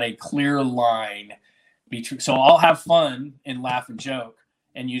had a clear line between. So I'll have fun and laugh and joke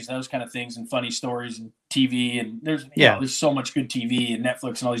and use those kind of things and funny stories and TV. And there's so much good TV and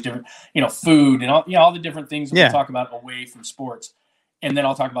Netflix and all these different, food and all the different things that we talk about away from sports. And then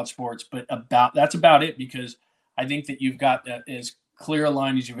I'll talk about sports, but that's about it because I think that you've got as clear a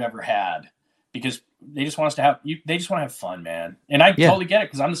line as you've ever had because they just want us to have fun, man. And I totally get it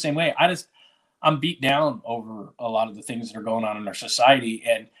because I'm the same way. I'm beat down over a lot of the things that are going on in our society.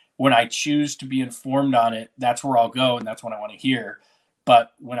 And when I choose to be informed on it, that's where I'll go. And that's what I want to hear.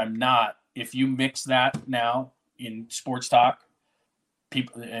 But when I'm not, if you mix that now in sports talk,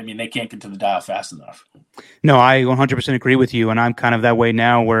 people, they can't get to the dial fast enough. No, I 100% agree with you. And I'm kind of that way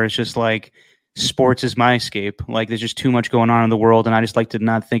now where it's just like sports is my escape. Like there's just too much going on in the world. And I just like to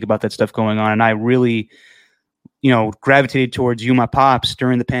not think about that stuff going on. And I really, gravitated towards you, my pops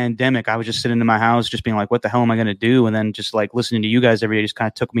during the pandemic. I was just sitting in my house, just being like, what the hell am I going to do? And then just like listening to you guys every day just kind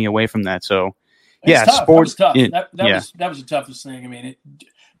of took me away from that. So sports. That was tough. That was the toughest thing.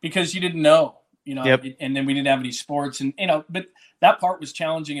 Because you didn't know, and then we didn't have any sports and, but that part was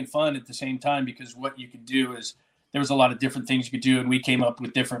challenging and fun at the same time because what you could do is there was a lot of different things you could do. And we came up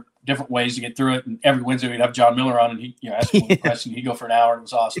with different ways to get through it. And every Wednesday we'd have John Miller on and he, ask him a question. He'd go for an hour. And it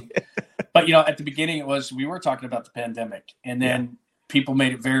was awesome. But, at the beginning we were talking about the pandemic and then people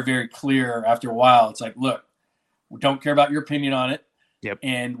made it very, very clear after a while. It's like, look, we don't care about your opinion on it. Yep.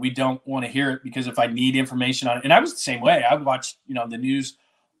 And we don't want to hear it because if I need information on it, and I was the same way. I would watch, the news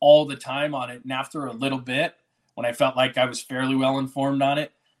all the time on it. And after a little bit, when I felt like I was fairly well informed on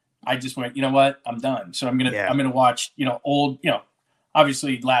it, I just went, you know what, I'm done. So I'm gonna watch, old,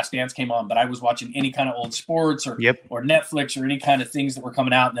 obviously Last Dance came on, but I was watching any kind of old sports or Netflix or any kind of things that were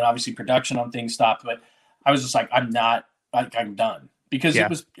coming out, and then obviously production on things stopped. But I was just like, I'm done because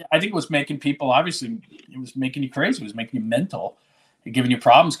I think it was making people, obviously, it was making you crazy. It was making you mental. Giving you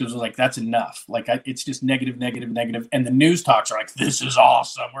problems because it was like, that's enough. Like it's just negative. And the news talks are like, this is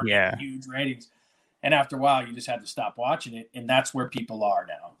awesome. We're getting huge ratings. And after a while, you just had to stop watching it. And that's where people are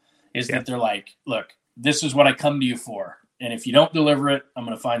now is that they're like, look, this is what I come to you for. And if you don't deliver it, I'm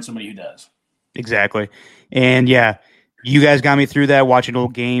going to find somebody who does. Exactly. And you guys got me through that watching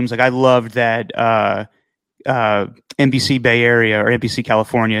old games. Like I loved that, NBC Bay Area or NBC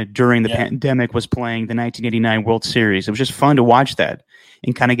California during the pandemic was playing the 1989 World Series. It was just fun to watch that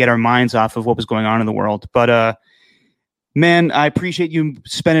and kind of get our minds off of what was going on in the world. But man, I appreciate you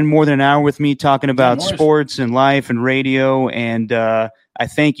spending more than an hour with me talking about sports and life and radio. And I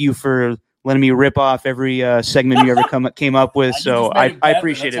thank you for letting me rip off every segment you ever came up with. So I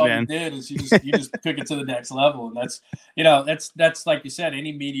appreciate it, man. You did is you just took it to the next level. And that's, that's like you said,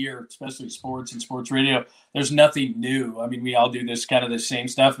 any media, especially sports and sports radio, there's nothing new. We all do this kind of the same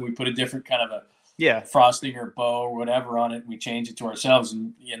stuff and we put a different kind of a frosting or bow or whatever on it. And we change it to ourselves.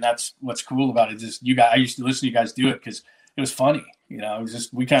 And that's what's cool about it. Just I used to listen to you guys do it because it was funny. It was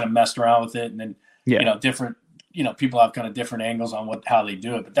just, we kind of messed around with it and then, different, people have kind of different angles on how they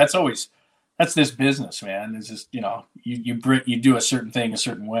do it, but that's this business, man. It's just, you do a certain thing a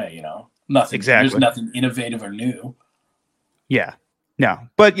certain way, nothing. Exactly. There's nothing innovative or new. Yeah. No.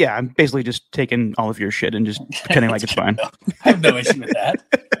 But I'm basically just taking all of your shit and just pretending like it's fine. I have no issue with that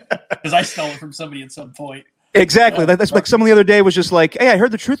because I stole it from somebody at some point. Exactly. That's like someone the other day was just like, hey, I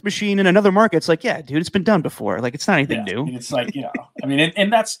heard the Truth Machine in another market. It's like, yeah, dude, it's been done before. Like, it's not anything new. It's like,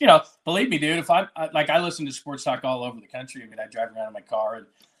 and that's, believe me, dude, if I listen to sports talk all over the country. I drive around in my car and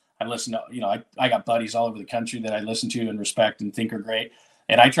I listen to, I got buddies all over the country that I listen to and respect and think are great.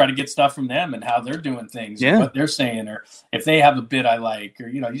 And I try to get stuff from them and how they're doing things and what they're saying, or if they have a bit I like, or,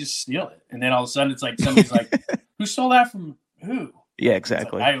 you just steal it. And then all of a sudden it's like, somebody's like, who stole that from who? Yeah,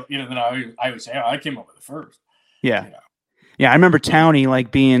 exactly. Like, then I always say, I came up with it first. Yeah. Yeah. I remember Townie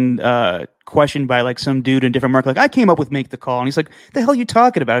like being questioned by like some dude in a different market. Like, I came up with Make the Call. And he's like, the hell are you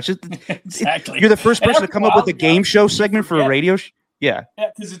talking about? It's just exactly. You're the first person to come up with a game show segment for a radio show. Yeah. Yeah,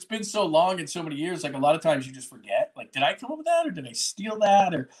 because it's been so long and so many years. Like a lot of times you just forget. Like, did I come up with that, or did I steal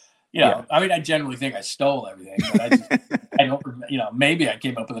that, or I mean, I generally think I stole everything, but I don't. Maybe I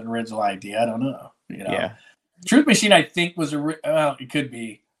came up with an original idea. I don't know. Yeah. Truth Machine, I think was it could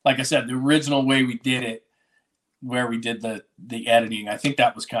be, like I said, the original way we did it, where we did the editing. I think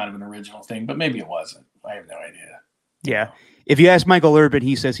that was kind of an original thing, but maybe it wasn't. I have no idea. Yeah. If you ask Michael Urban,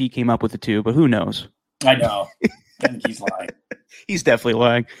 he says he came up with the two, but who knows? I know. I think he's lying. He's definitely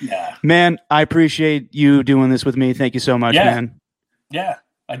lying. Yeah. Man, I appreciate you doing this with me. Thank you so much, man. Yeah.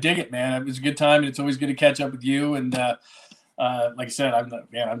 I dig it, man. It was a good time, and it's always good to catch up with you. And like I said, I've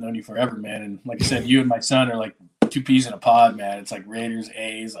known you forever, man. And like I said, you and my son are like two peas in a pod, man. It's like Raiders,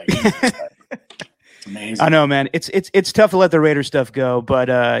 A's, like it's amazing. I know, man. It's tough to let the Raiders stuff go, but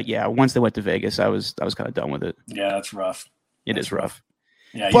once they went to Vegas, I was kind of done with it. Yeah, that's rough. It is rough.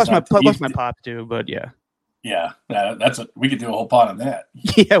 Yeah. Plus my pop too, but yeah. Yeah, we could do a whole pod on that.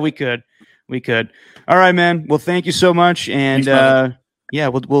 Yeah, we could. All right, man. Well, thank you so much, and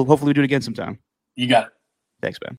Thanks, we'll hopefully do it again sometime. You got it. Thanks, man.